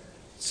point.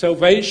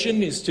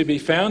 Salvation is to be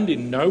found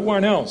in no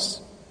one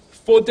else,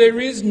 for there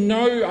is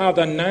no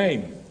other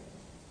name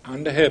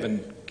under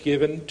heaven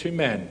given to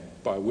man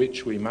by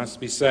which we must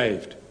be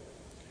saved.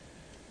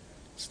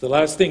 It's the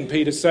last thing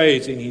Peter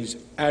says in his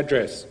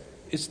address.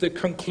 It's the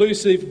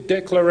conclusive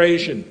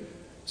declaration.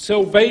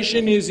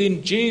 Salvation is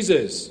in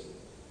Jesus,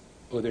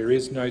 or there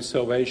is no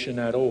salvation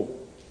at all.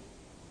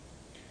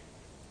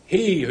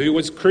 He who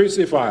was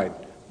crucified,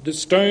 the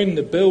stone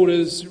the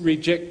builders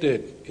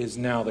rejected, is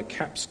now the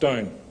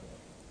capstone.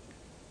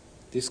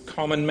 This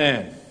common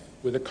man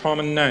with a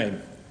common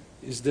name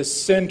is the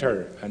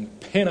centre and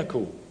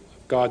pinnacle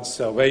of God's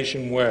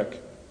salvation work.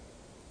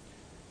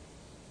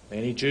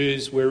 Many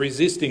Jews were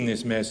resisting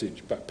this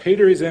message, but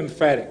Peter is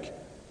emphatic.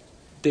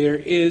 There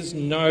is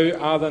no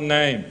other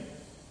name.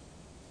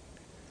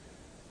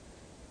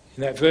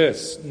 In that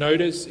verse,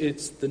 notice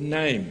it's the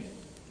name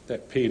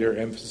that Peter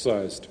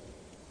emphasised.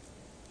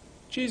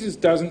 Jesus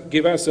doesn't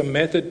give us a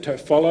method to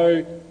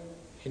follow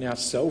in our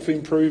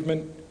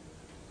self-improvement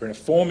or in a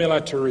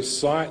formula to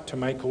recite to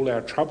make all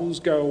our troubles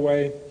go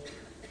away.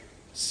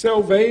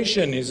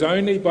 Salvation is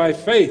only by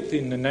faith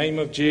in the name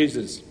of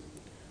Jesus.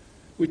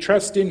 We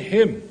trust in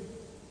him,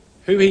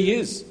 who he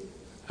is,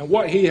 and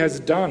what he has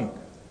done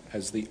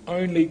as the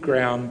only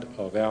ground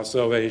of our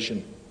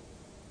salvation.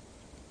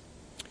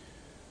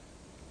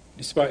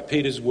 Despite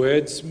Peter's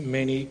words,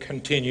 many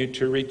continue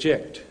to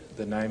reject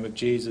the name of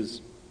Jesus.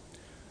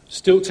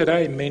 Still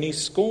today, many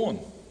scorn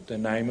the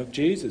name of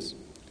Jesus.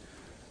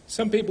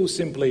 Some people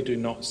simply do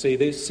not see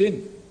their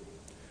sin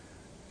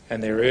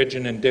and their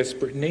urgent and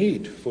desperate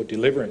need for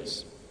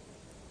deliverance.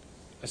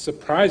 A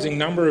surprising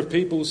number of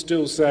people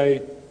still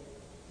say,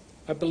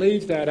 I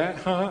believe that at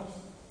heart,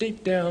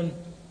 deep down,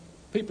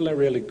 people are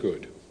really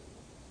good.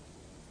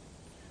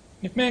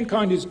 If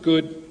mankind is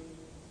good,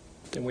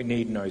 then we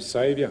need no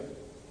saviour.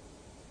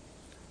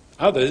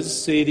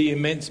 Others see the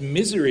immense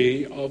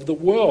misery of the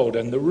world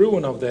and the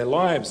ruin of their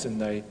lives, and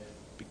they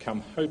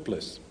become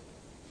hopeless.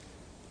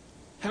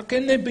 How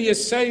can there be a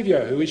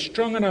saviour who is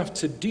strong enough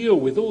to deal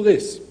with all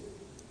this?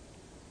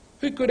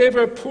 Who could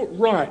ever put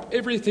right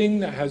everything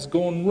that has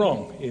gone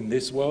wrong in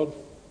this world?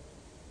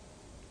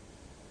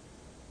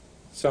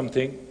 Some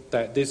think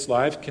that this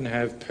life can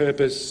have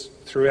purpose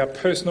through our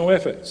personal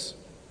efforts,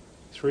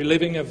 through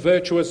living a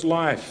virtuous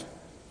life,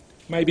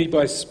 maybe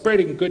by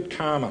spreading good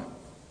karma.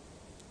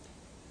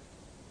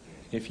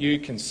 If you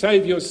can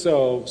save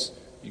yourselves,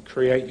 you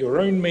create your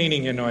own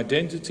meaning and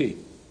identity.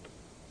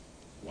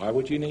 Why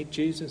would you need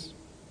Jesus?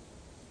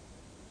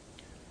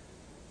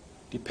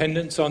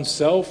 Dependence on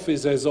self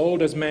is as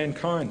old as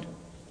mankind.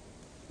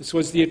 This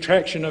was the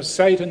attraction of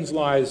Satan's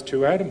lies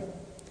to Adam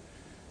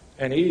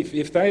and Eve.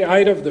 If they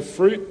ate of the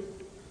fruit,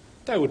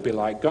 they would be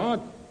like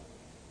God.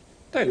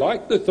 They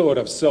liked the thought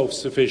of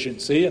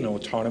self-sufficiency and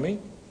autonomy.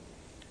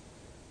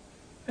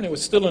 And it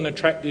was still an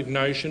attractive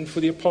notion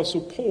for the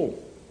Apostle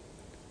Paul.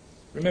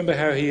 Remember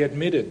how he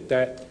admitted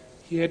that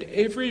he had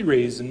every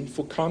reason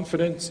for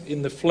confidence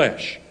in the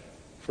flesh.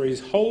 For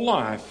his whole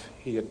life,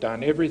 he had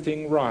done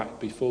everything right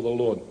before the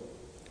Lord.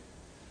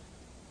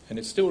 And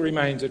it still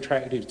remains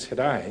attractive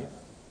today,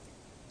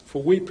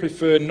 for we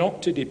prefer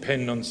not to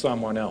depend on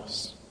someone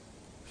else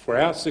for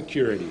our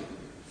security,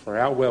 for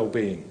our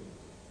well-being.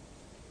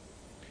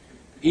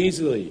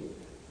 Easily,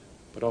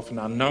 but often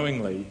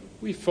unknowingly,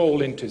 we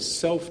fall into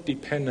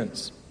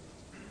self-dependence.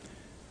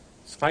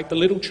 It's like the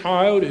little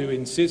child who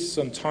insists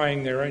on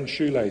tying their own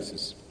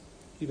shoelaces,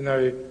 even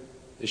though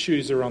the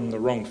shoes are on the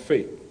wrong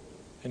feet,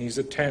 and his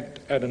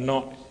attempt at a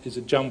knot is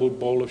a jumbled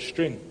ball of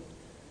string.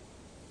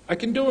 I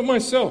can do it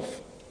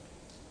myself.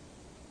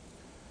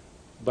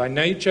 By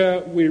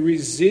nature, we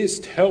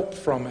resist help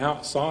from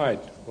outside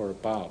or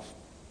above.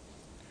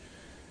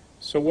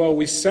 So while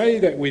we say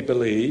that we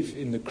believe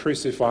in the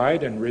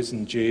crucified and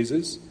risen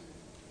Jesus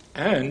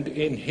and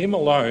in him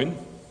alone,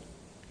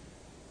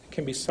 it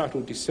can be subtle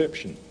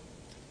deception.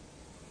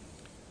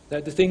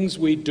 That the things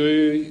we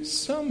do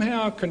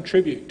somehow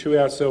contribute to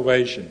our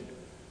salvation.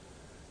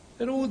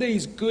 That all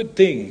these good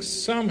things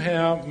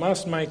somehow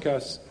must make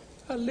us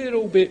a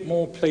little bit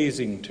more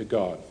pleasing to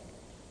God.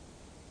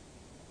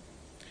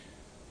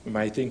 We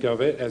may think of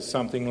it as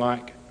something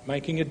like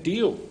making a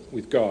deal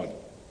with God.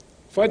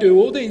 If I do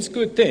all these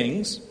good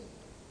things,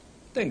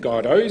 then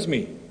God owes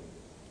me.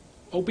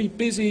 I'll be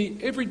busy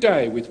every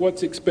day with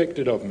what's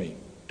expected of me,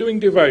 doing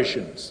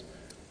devotions,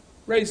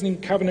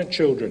 raising covenant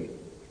children,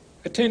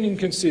 attending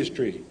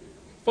consistory,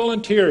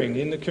 volunteering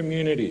in the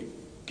community,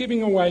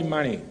 giving away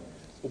money,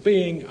 or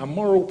being a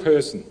moral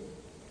person.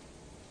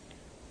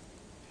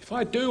 If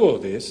I do all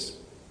this,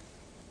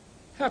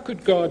 how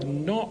could God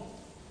not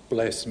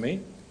bless me?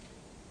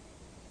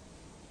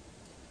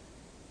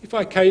 If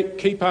I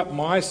keep up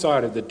my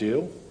side of the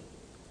deal,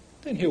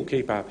 then he'll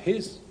keep up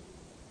his.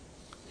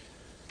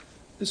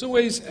 There's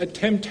always a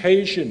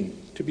temptation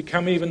to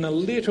become even a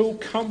little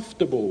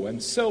comfortable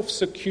and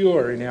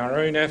self-secure in our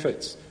own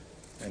efforts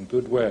and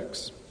good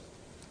works.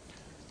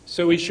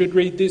 So we should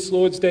read this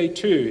Lord's Day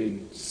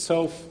too in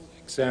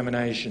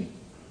self-examination.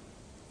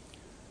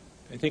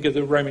 Don't think of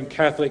the Roman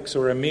Catholics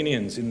or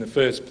Arminians in the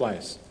first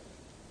place,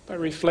 but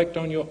reflect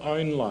on your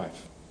own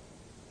life.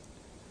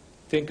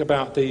 Think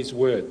about these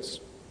words.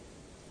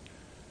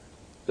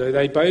 Though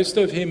they boast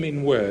of him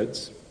in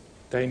words,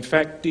 they in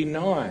fact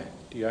deny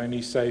the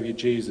only Saviour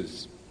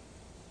Jesus.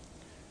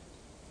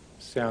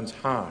 Sounds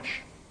harsh,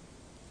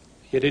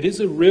 yet it is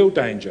a real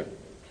danger.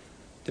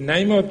 The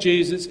name of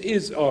Jesus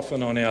is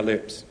often on our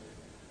lips.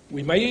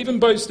 We may even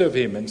boast of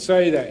him and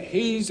say that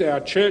he's our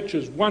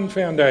church's one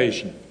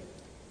foundation.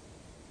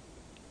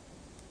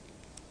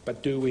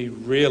 But do we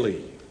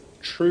really,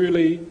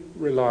 truly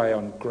rely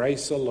on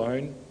grace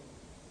alone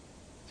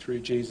through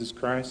Jesus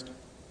Christ?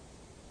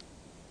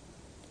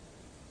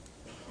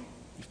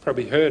 You've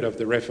probably heard of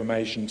the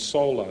Reformation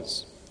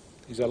solas.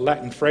 These are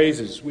Latin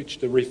phrases which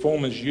the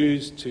Reformers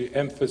used to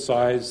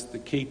emphasise the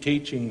key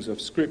teachings of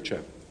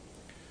Scripture.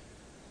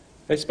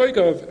 They spoke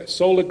of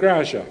sola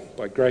gratia,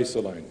 by grace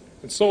alone,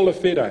 and sola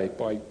fide,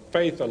 by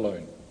faith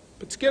alone.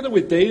 But together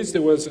with these,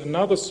 there was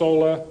another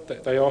sola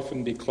that they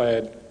often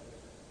declared,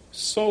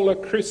 sola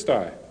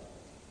Christi,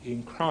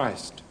 in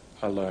Christ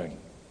alone.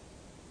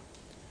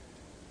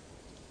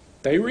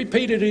 They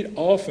repeated it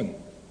often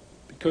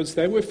because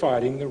they were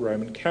fighting the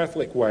Roman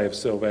Catholic way of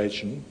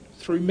salvation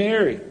through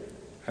Mary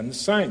and the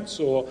saints,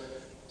 or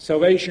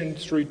salvation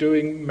through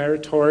doing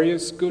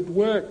meritorious good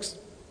works.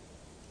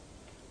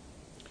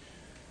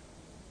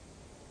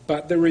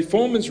 But the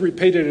Reformers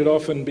repeated it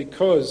often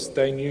because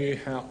they knew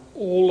how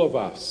all of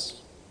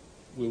us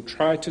will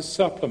try to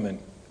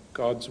supplement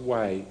God's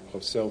way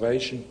of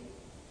salvation.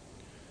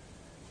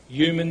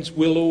 Humans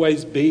will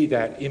always be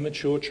that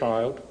immature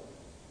child,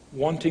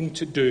 wanting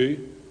to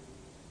do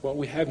what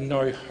we have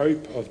no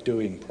hope of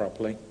doing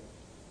properly.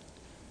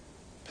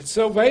 But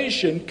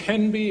salvation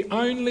can be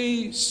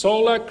only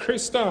sola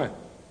Christi,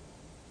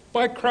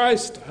 by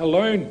Christ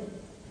alone.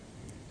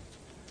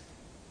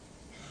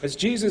 As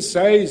Jesus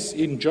says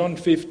in John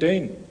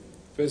 15,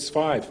 verse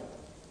 5,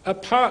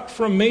 apart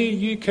from me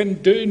you can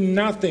do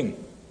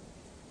nothing.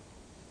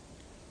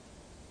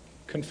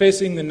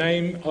 Confessing the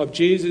name of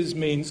Jesus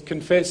means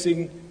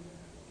confessing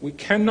we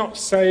cannot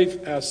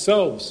save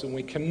ourselves and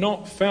we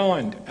cannot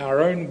find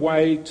our own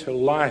way to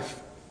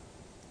life.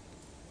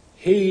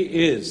 He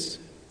is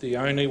the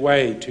only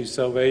way to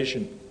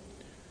salvation.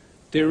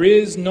 There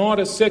is not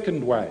a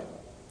second way.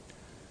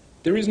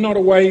 There is not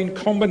a way in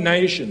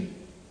combination.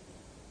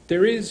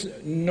 There is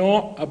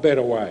not a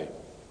better way.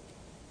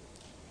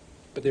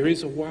 But there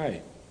is a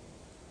way.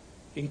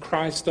 In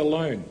Christ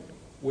alone,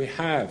 we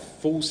have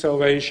full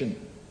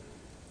salvation.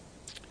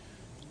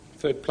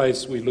 Third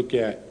place we look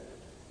at,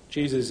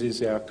 Jesus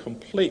is our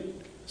complete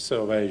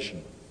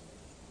salvation.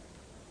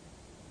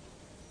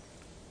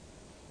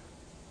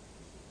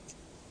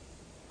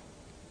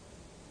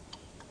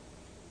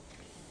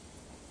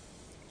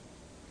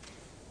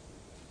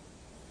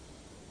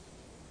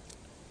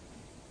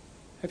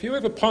 Have you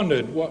ever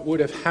pondered what would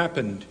have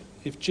happened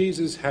if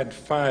Jesus had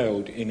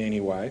failed in any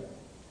way?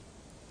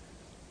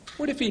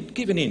 What if he'd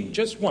given in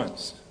just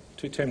once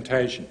to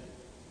temptation?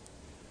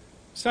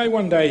 Say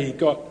one day he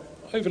got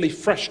overly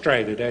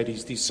frustrated at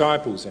his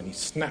disciples and he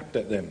snapped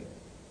at them.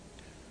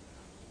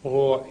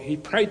 Or he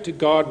prayed to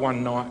God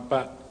one night,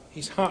 but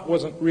his heart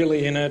wasn't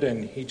really in it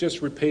and he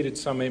just repeated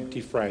some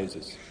empty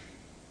phrases.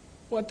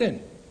 What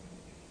then?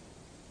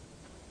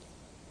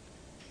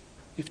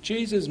 If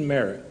Jesus'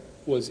 merit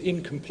was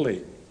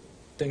incomplete,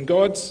 then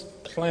God's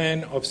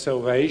plan of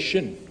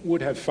salvation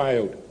would have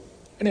failed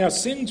and our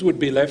sins would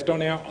be left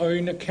on our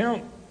own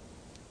account.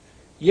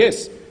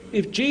 Yes,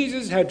 if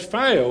Jesus had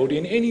failed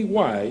in any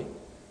way,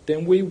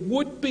 then we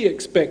would be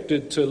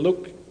expected to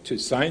look to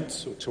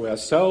saints or to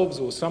ourselves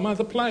or some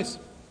other place.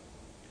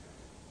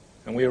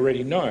 And we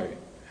already know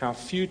how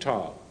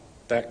futile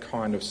that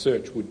kind of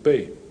search would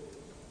be.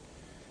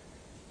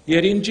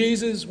 Yet in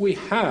Jesus we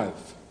have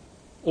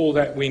all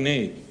that we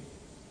need.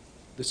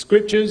 The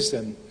Scriptures,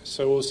 and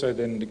so also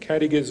then the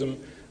Catechism,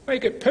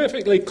 make it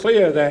perfectly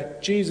clear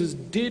that Jesus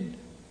did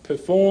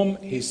perform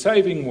his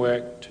saving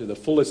work to the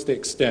fullest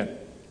extent.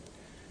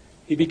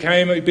 He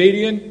became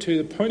obedient to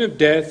the point of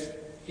death,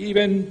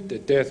 even the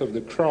death of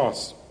the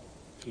cross.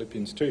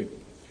 Philippians 2.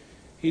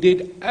 He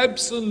did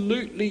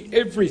absolutely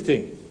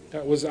everything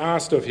that was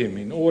asked of him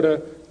in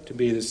order to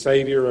be the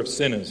Saviour of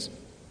sinners.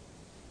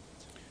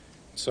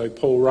 So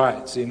Paul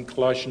writes in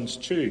Colossians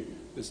 2,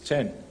 verse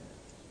 10,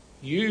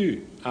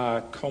 "You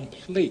are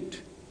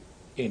complete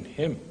in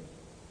him."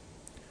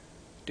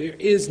 There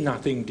is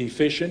nothing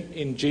deficient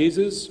in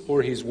Jesus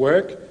or his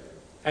work,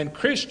 and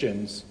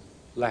Christians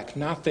lack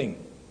nothing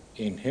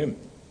in him.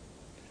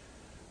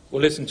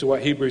 We'll listen to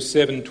what Hebrews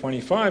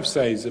 7:25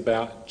 says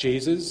about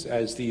Jesus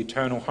as the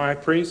eternal high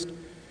priest.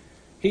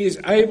 He is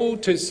able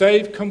to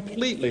save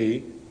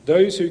completely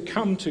those who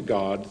come to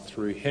God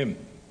through him.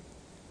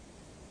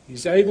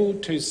 He's able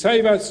to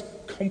save us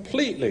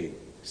completely,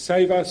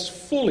 save us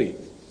fully.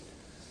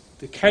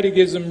 The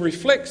Catechism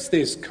reflects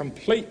this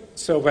complete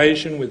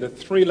salvation with a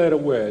 3-letter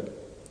word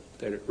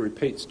that it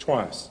repeats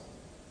twice.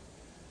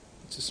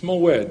 It's a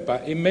small word,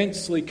 but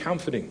immensely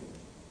comforting.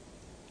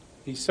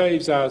 He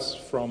saves us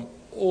from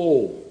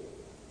all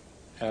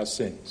our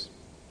sins.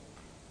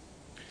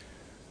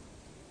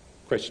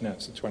 Question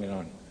answer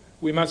 29.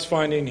 We must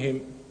find in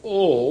him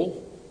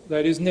all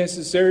that is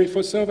necessary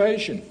for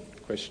salvation.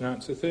 Question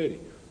answer 30.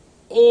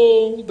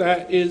 All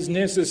that is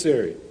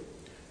necessary.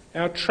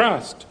 Our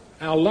trust,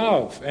 our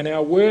love, and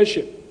our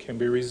worship can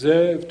be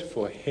reserved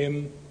for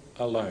him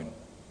alone.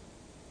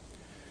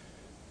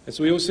 As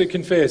we also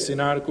confess in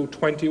Article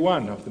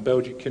 21 of the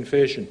Belgic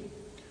Confession,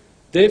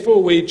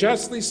 therefore we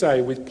justly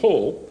say with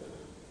Paul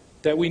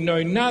that we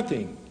know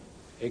nothing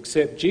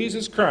except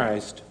Jesus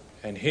Christ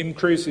and him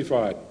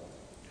crucified.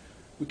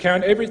 We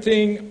count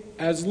everything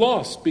as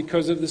lost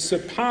because of the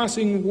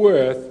surpassing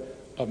worth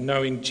of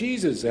knowing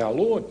Jesus our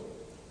Lord.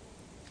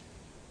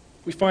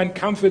 We find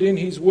comfort in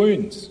his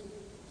wounds.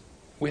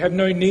 We have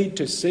no need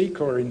to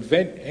seek or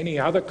invent any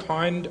other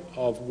kind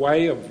of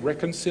way of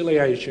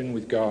reconciliation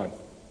with God.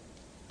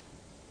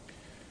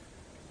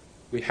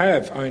 We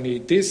have only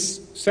this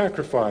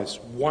sacrifice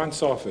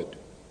once offered,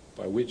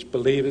 by which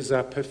believers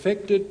are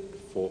perfected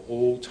for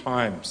all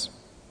times.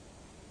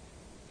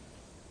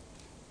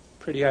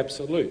 Pretty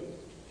absolute,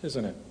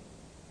 isn't it?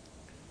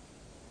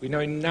 We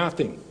know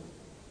nothing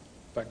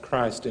but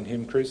Christ and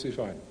him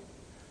crucified.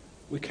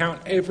 We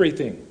count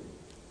everything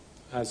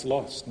as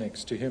lost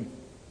next to him.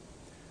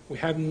 We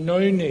have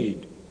no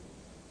need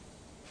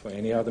for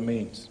any other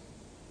means.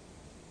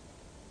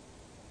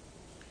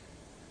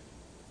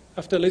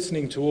 After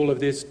listening to all of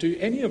this, do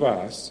any of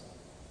us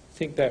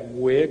think that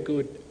we're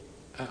good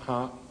at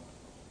heart?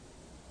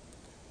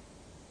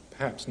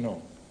 Perhaps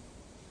not.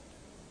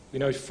 We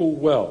know full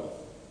well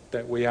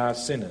that we are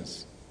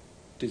sinners,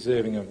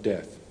 deserving of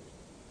death.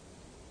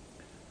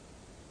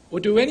 Or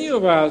do any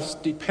of us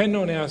depend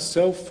on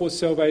ourselves for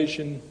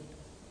salvation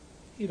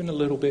even a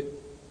little bit?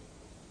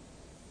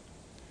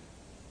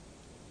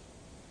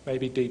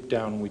 Maybe deep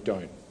down we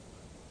don't.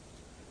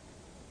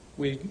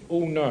 We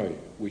all know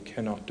we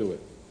cannot do it.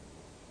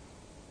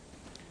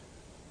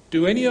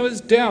 Do any of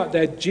us doubt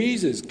that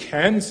Jesus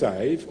can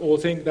save, or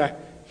think that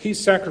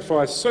his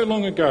sacrifice so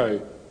long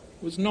ago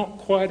was not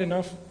quite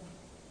enough?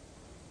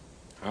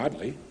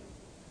 Hardly.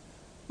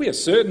 We are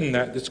certain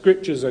that the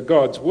Scriptures are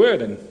God's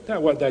word and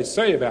that what they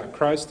say about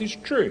Christ is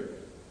true.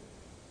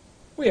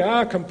 We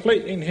are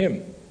complete in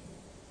him.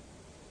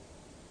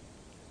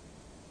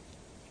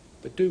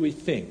 But do we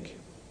think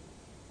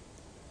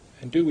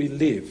and do we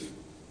live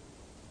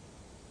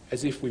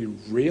as if we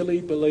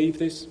really believe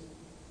this?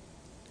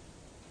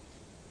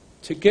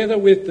 Together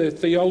with the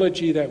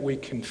theology that we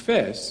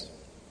confess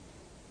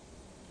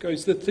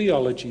goes the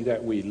theology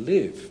that we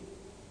live.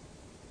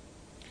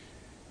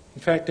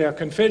 In fact, our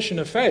confession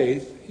of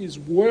faith is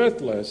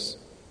worthless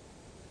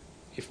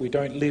if we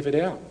don't live it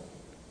out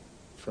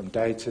from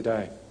day to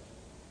day.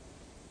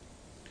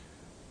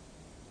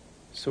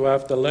 So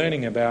after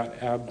learning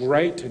about our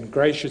great and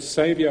gracious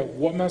Saviour,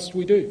 what must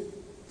we do?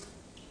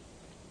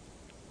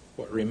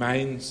 What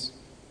remains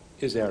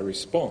is our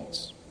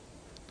response.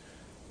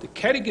 The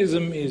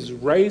Catechism is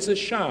razor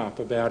sharp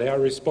about our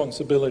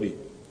responsibility.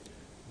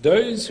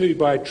 Those who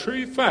by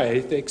true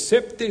faith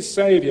accept their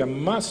Saviour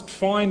must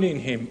find in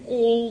him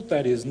all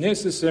that is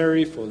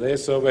necessary for their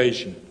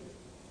salvation.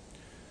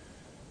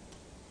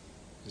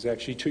 There's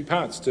actually 2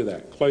 parts to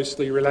that,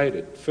 closely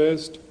related.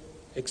 First,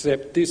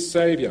 accept this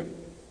Saviour.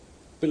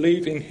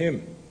 Believe in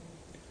him.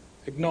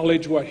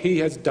 Acknowledge what he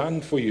has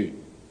done for you.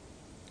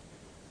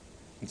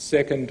 And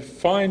second,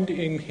 find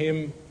in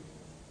him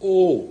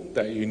all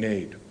that you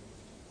need.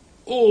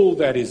 All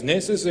that is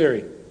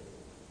necessary.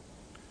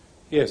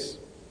 Yes.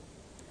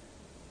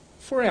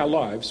 For our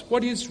lives,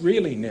 what is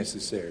really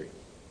necessary?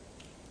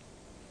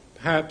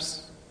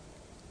 Perhaps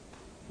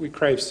we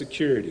crave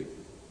security.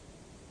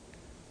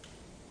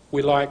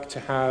 We like to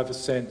have a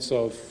sense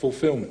of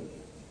fulfillment.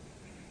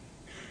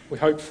 We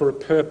hope for a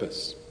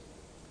purpose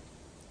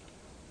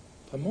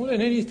But more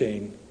than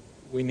anything,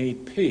 we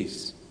need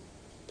peace.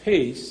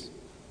 Peace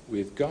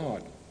with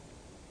God.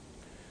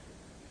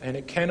 And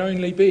it can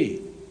only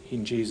be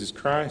in Jesus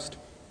Christ.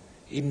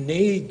 It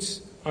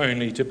needs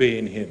only to be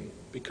in him,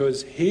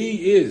 because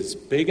he is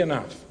big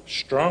enough,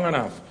 strong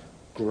enough,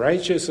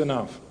 gracious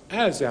enough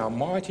as our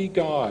mighty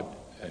God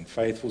and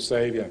faithful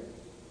Saviour.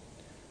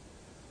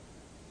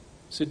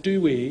 So do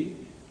we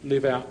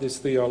live out this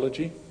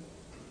theology?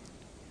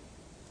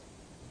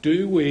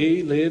 Do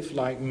we live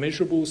like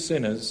miserable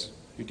sinners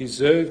who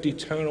deserved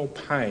eternal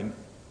pain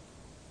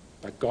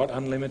but got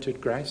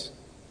unlimited grace?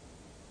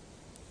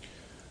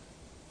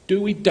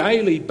 Do we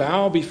daily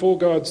bow before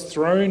God's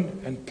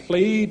throne and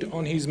plead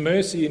on his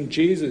mercy in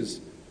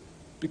Jesus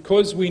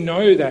because we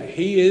know that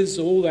he is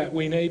all that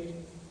we need?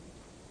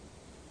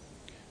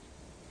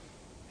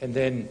 And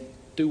then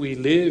do we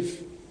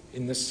live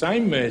in the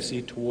same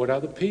mercy toward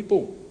other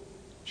people,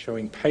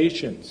 showing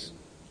patience,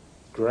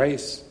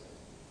 grace,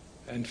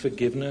 and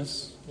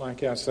forgiveness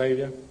like our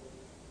Saviour?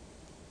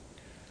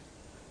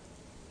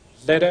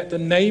 Let at the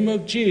name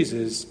of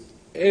Jesus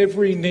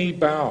every knee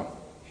bow,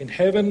 in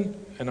heaven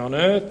and on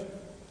earth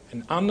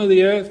and under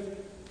the earth,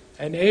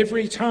 and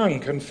every tongue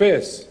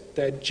confess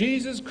that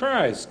Jesus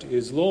Christ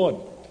is Lord.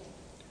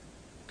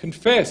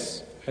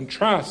 Confess and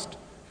trust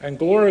and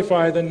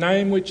glorify the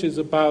name which is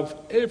above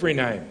every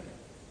name,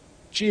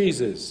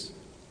 Jesus,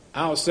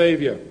 our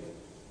Saviour.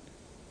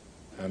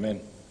 Amen.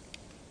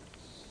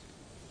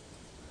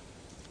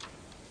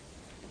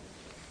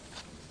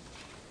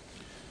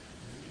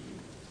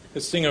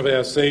 Let's sing of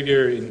our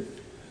Saviour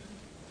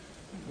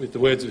with the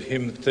words of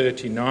hymn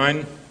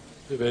 39,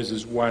 the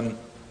verses 1,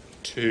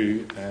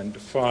 2 and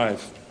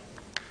 5.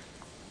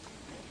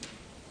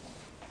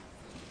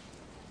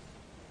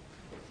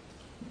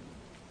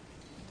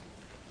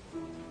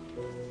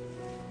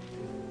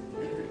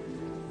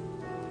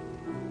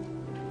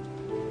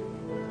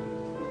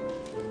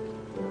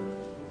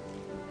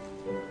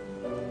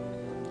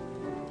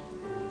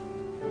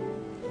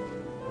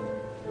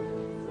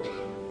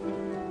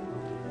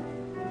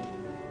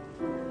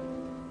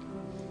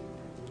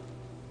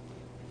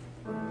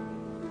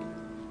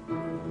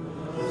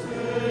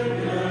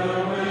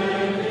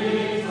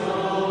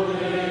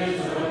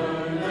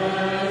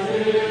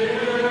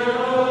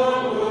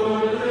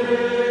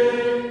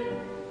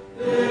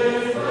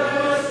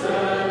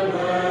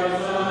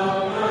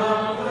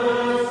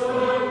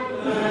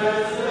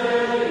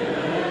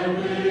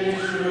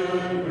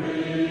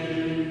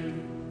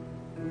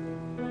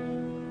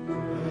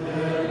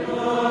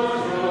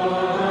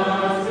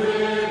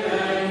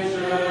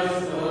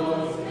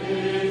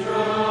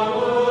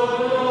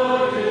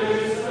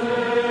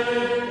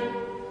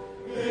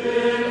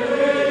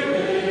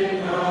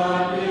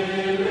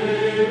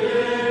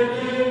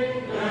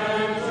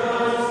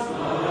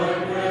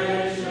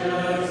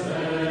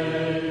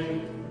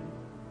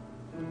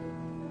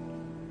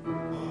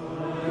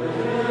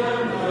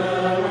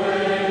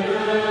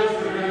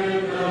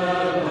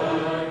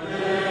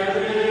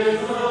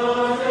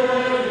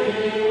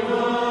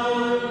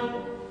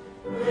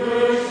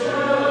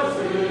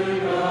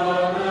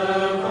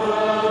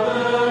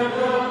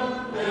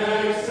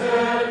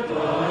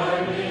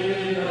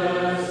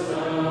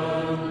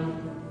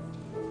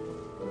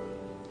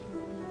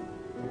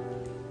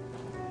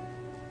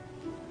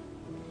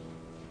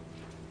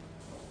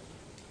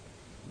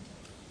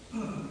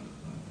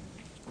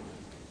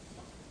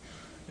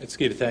 Let's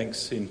give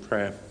thanks in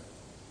prayer.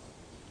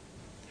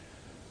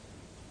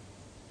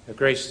 Our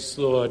gracious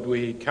Lord,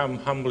 we come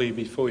humbly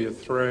before your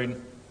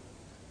throne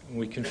and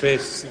we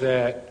confess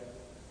that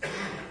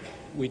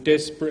we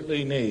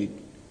desperately need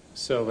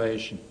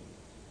salvation.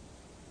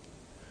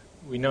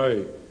 We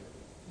know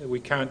that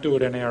we can't do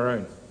it on our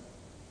own.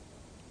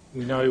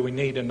 We know we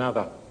need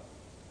another,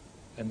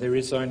 and there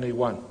is only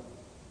one,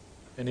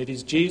 and it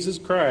is Jesus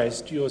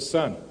Christ, your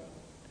Son.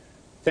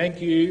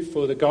 Thank you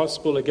for the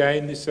gospel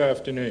again this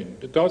afternoon,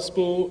 the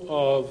gospel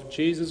of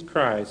Jesus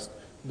Christ,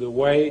 the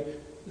way,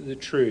 the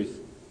truth,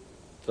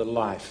 the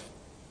life.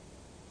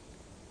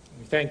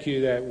 We thank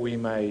you that we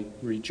may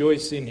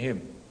rejoice in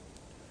him.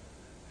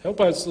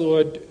 Help us,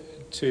 Lord,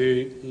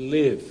 to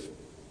live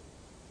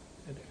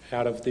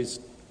out of this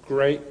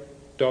great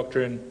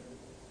doctrine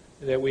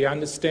that we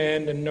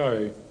understand and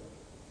know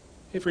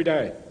every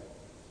day.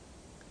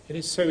 It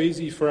is so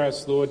easy for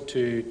us, Lord,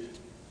 to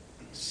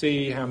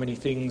see how many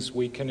things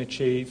we can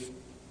achieve,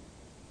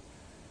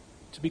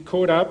 to be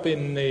caught up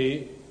in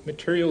the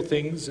material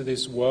things of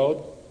this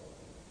world,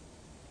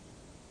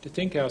 to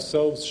think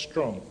ourselves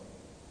strong.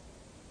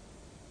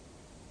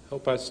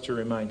 Help us to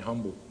remain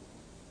humble,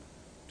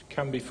 to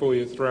come before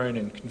your throne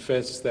and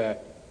confess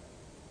that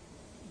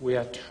we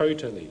are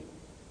totally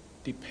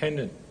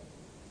dependent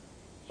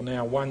on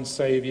our one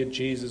Saviour,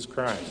 Jesus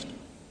Christ.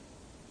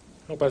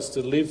 Help us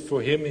to live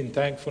for him in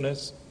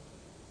thankfulness,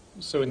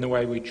 also in the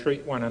way we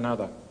treat one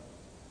another.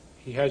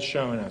 He has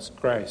shown us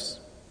grace,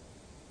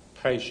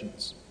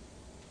 patience,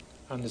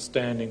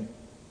 understanding,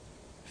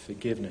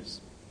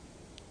 forgiveness.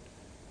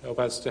 Help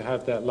us to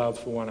have that love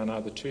for one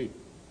another too.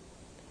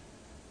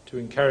 to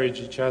encourage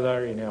each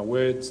other in our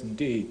words and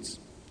deeds,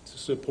 to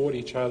support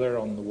each other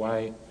on the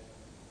way,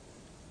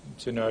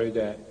 to know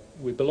that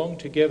we belong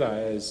together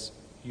as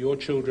your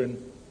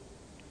children,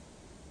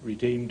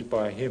 redeemed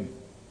by him,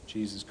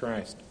 Jesus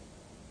Christ.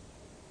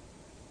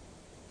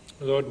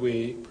 Lord,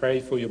 we pray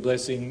for your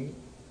blessing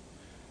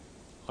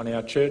on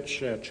our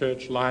church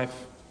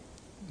life.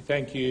 We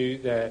thank you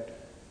that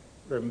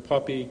Reverend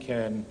Poppy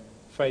can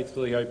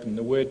faithfully open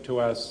the word to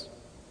us.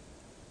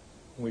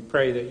 And we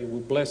pray that you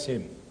will bless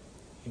him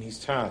in his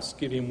task,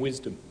 give him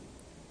wisdom,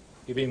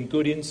 give him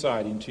good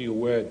insight into your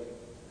word,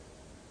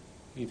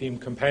 give him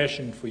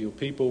compassion for your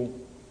people,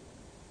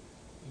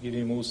 give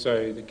him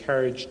also the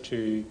courage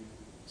to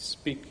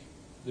speak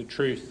the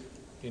truth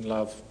in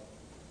love.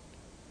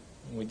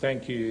 And we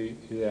thank you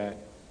that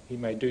he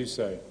may do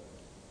so.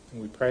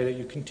 And we pray that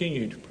you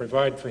continue to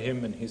provide for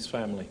him and his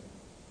family.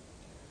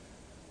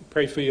 We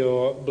pray for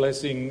your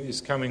blessing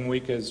this coming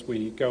week as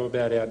we go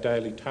about our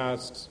daily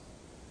tasks,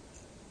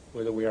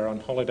 whether we are on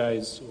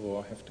holidays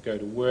or have to go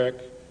to work,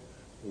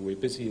 or we're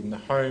busy in the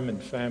home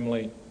and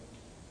family.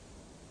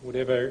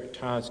 Whatever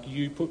task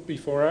you put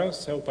before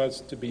us, help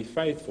us to be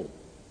faithful,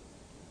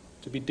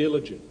 to be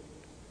diligent,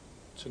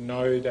 to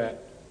know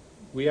that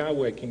we are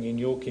working in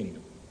your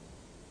kingdom,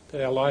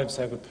 that our lives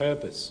have a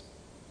purpose,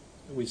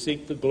 that we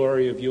seek the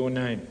glory of your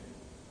name.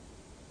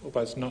 Help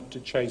us not to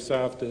chase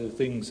after the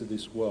things of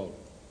this world.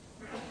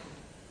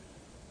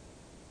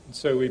 And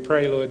so we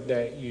pray, Lord,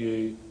 that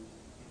you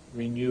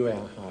renew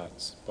our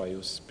hearts by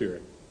your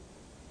Spirit,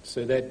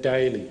 so that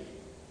daily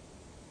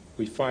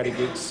we fight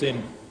against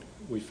sin,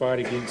 we fight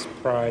against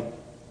pride,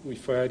 we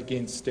fight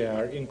against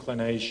our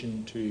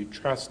inclination to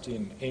trust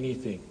in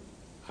anything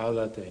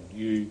other than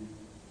you.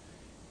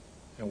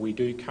 And we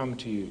do come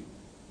to you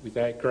with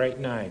that great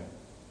name,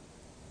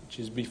 which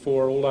is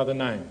before all other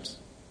names,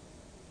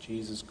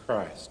 Jesus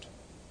Christ.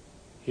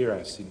 Hear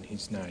us in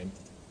his name.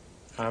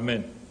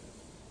 Amen.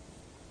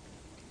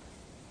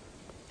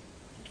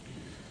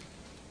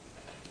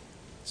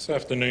 This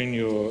afternoon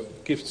your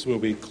gifts will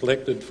be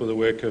collected for the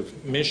work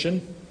of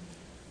mission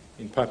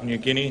in Papua New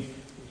Guinea.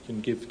 You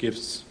can give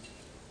gifts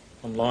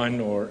online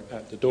or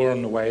at the door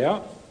on the way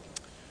out.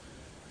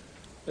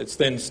 Let's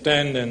then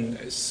stand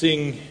and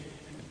sing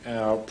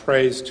our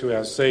praise to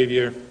our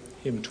Saviour,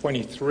 hymn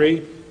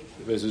 23,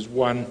 verses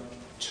 1,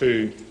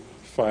 2,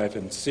 5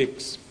 and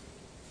 6.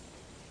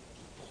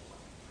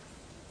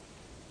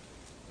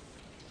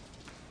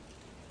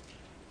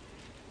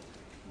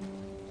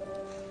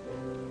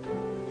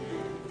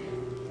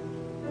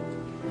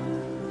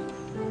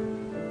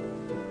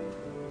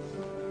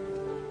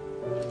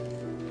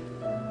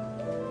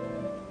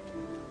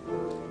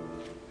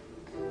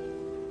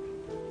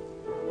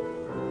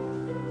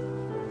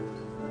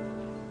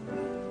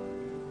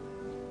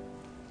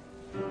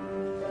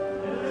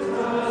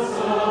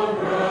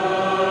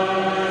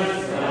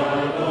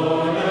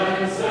 Lord,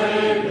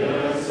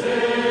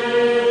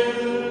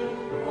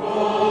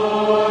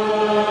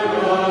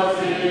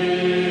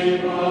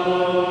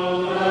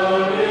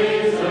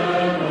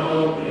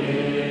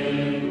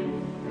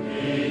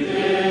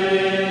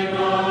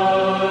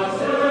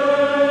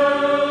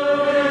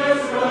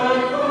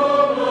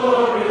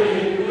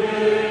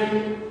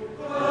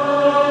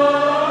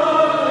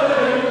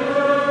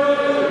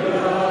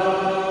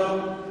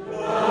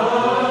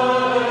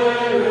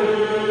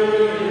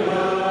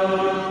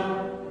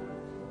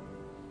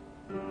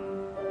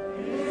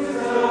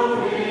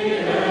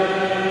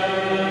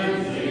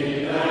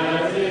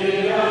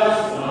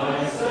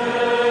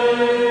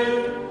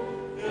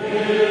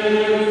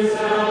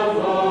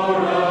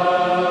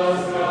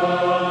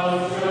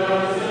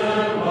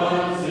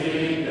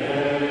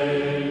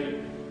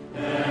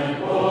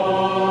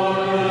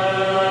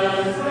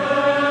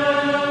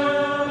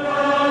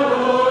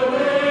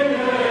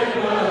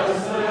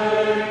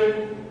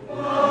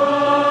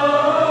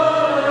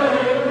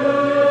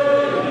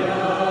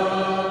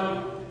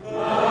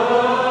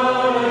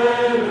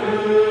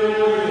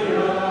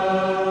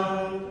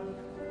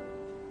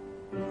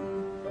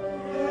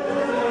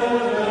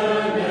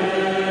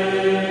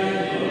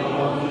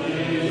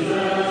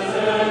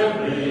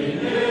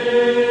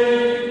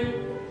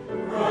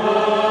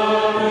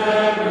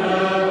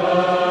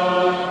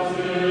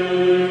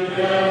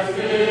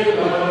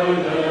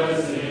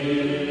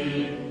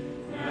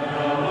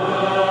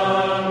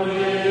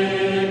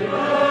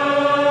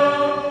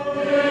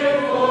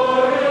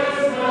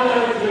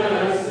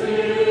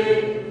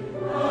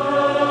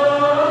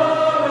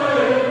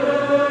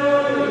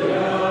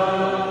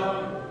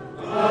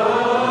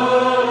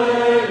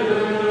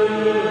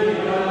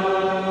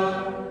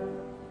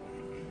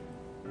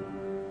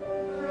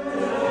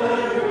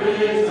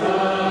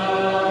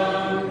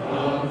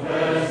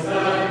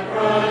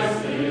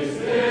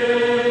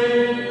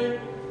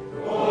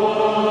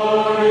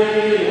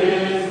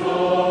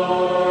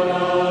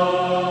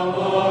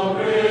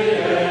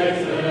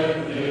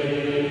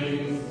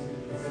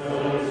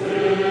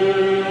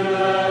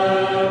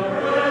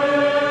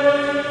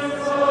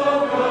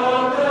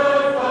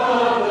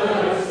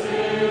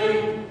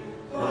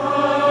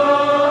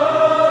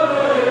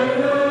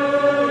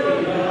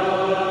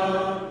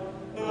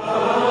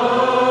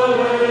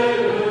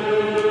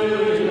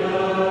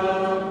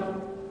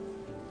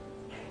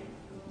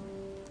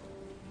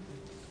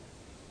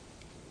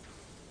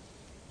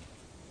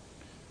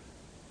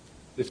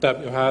 Lift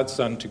up your hearts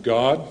unto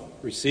God,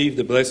 receive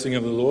the blessing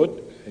of the Lord,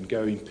 and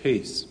go in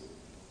peace.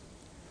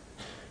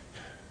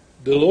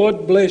 The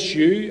Lord bless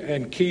you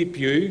and keep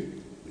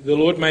you. The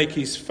Lord make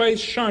his face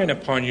shine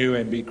upon you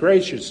and be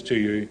gracious to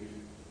you.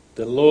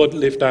 The Lord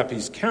lift up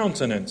his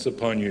countenance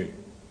upon you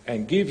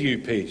and give you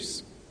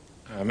peace.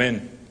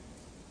 Amen.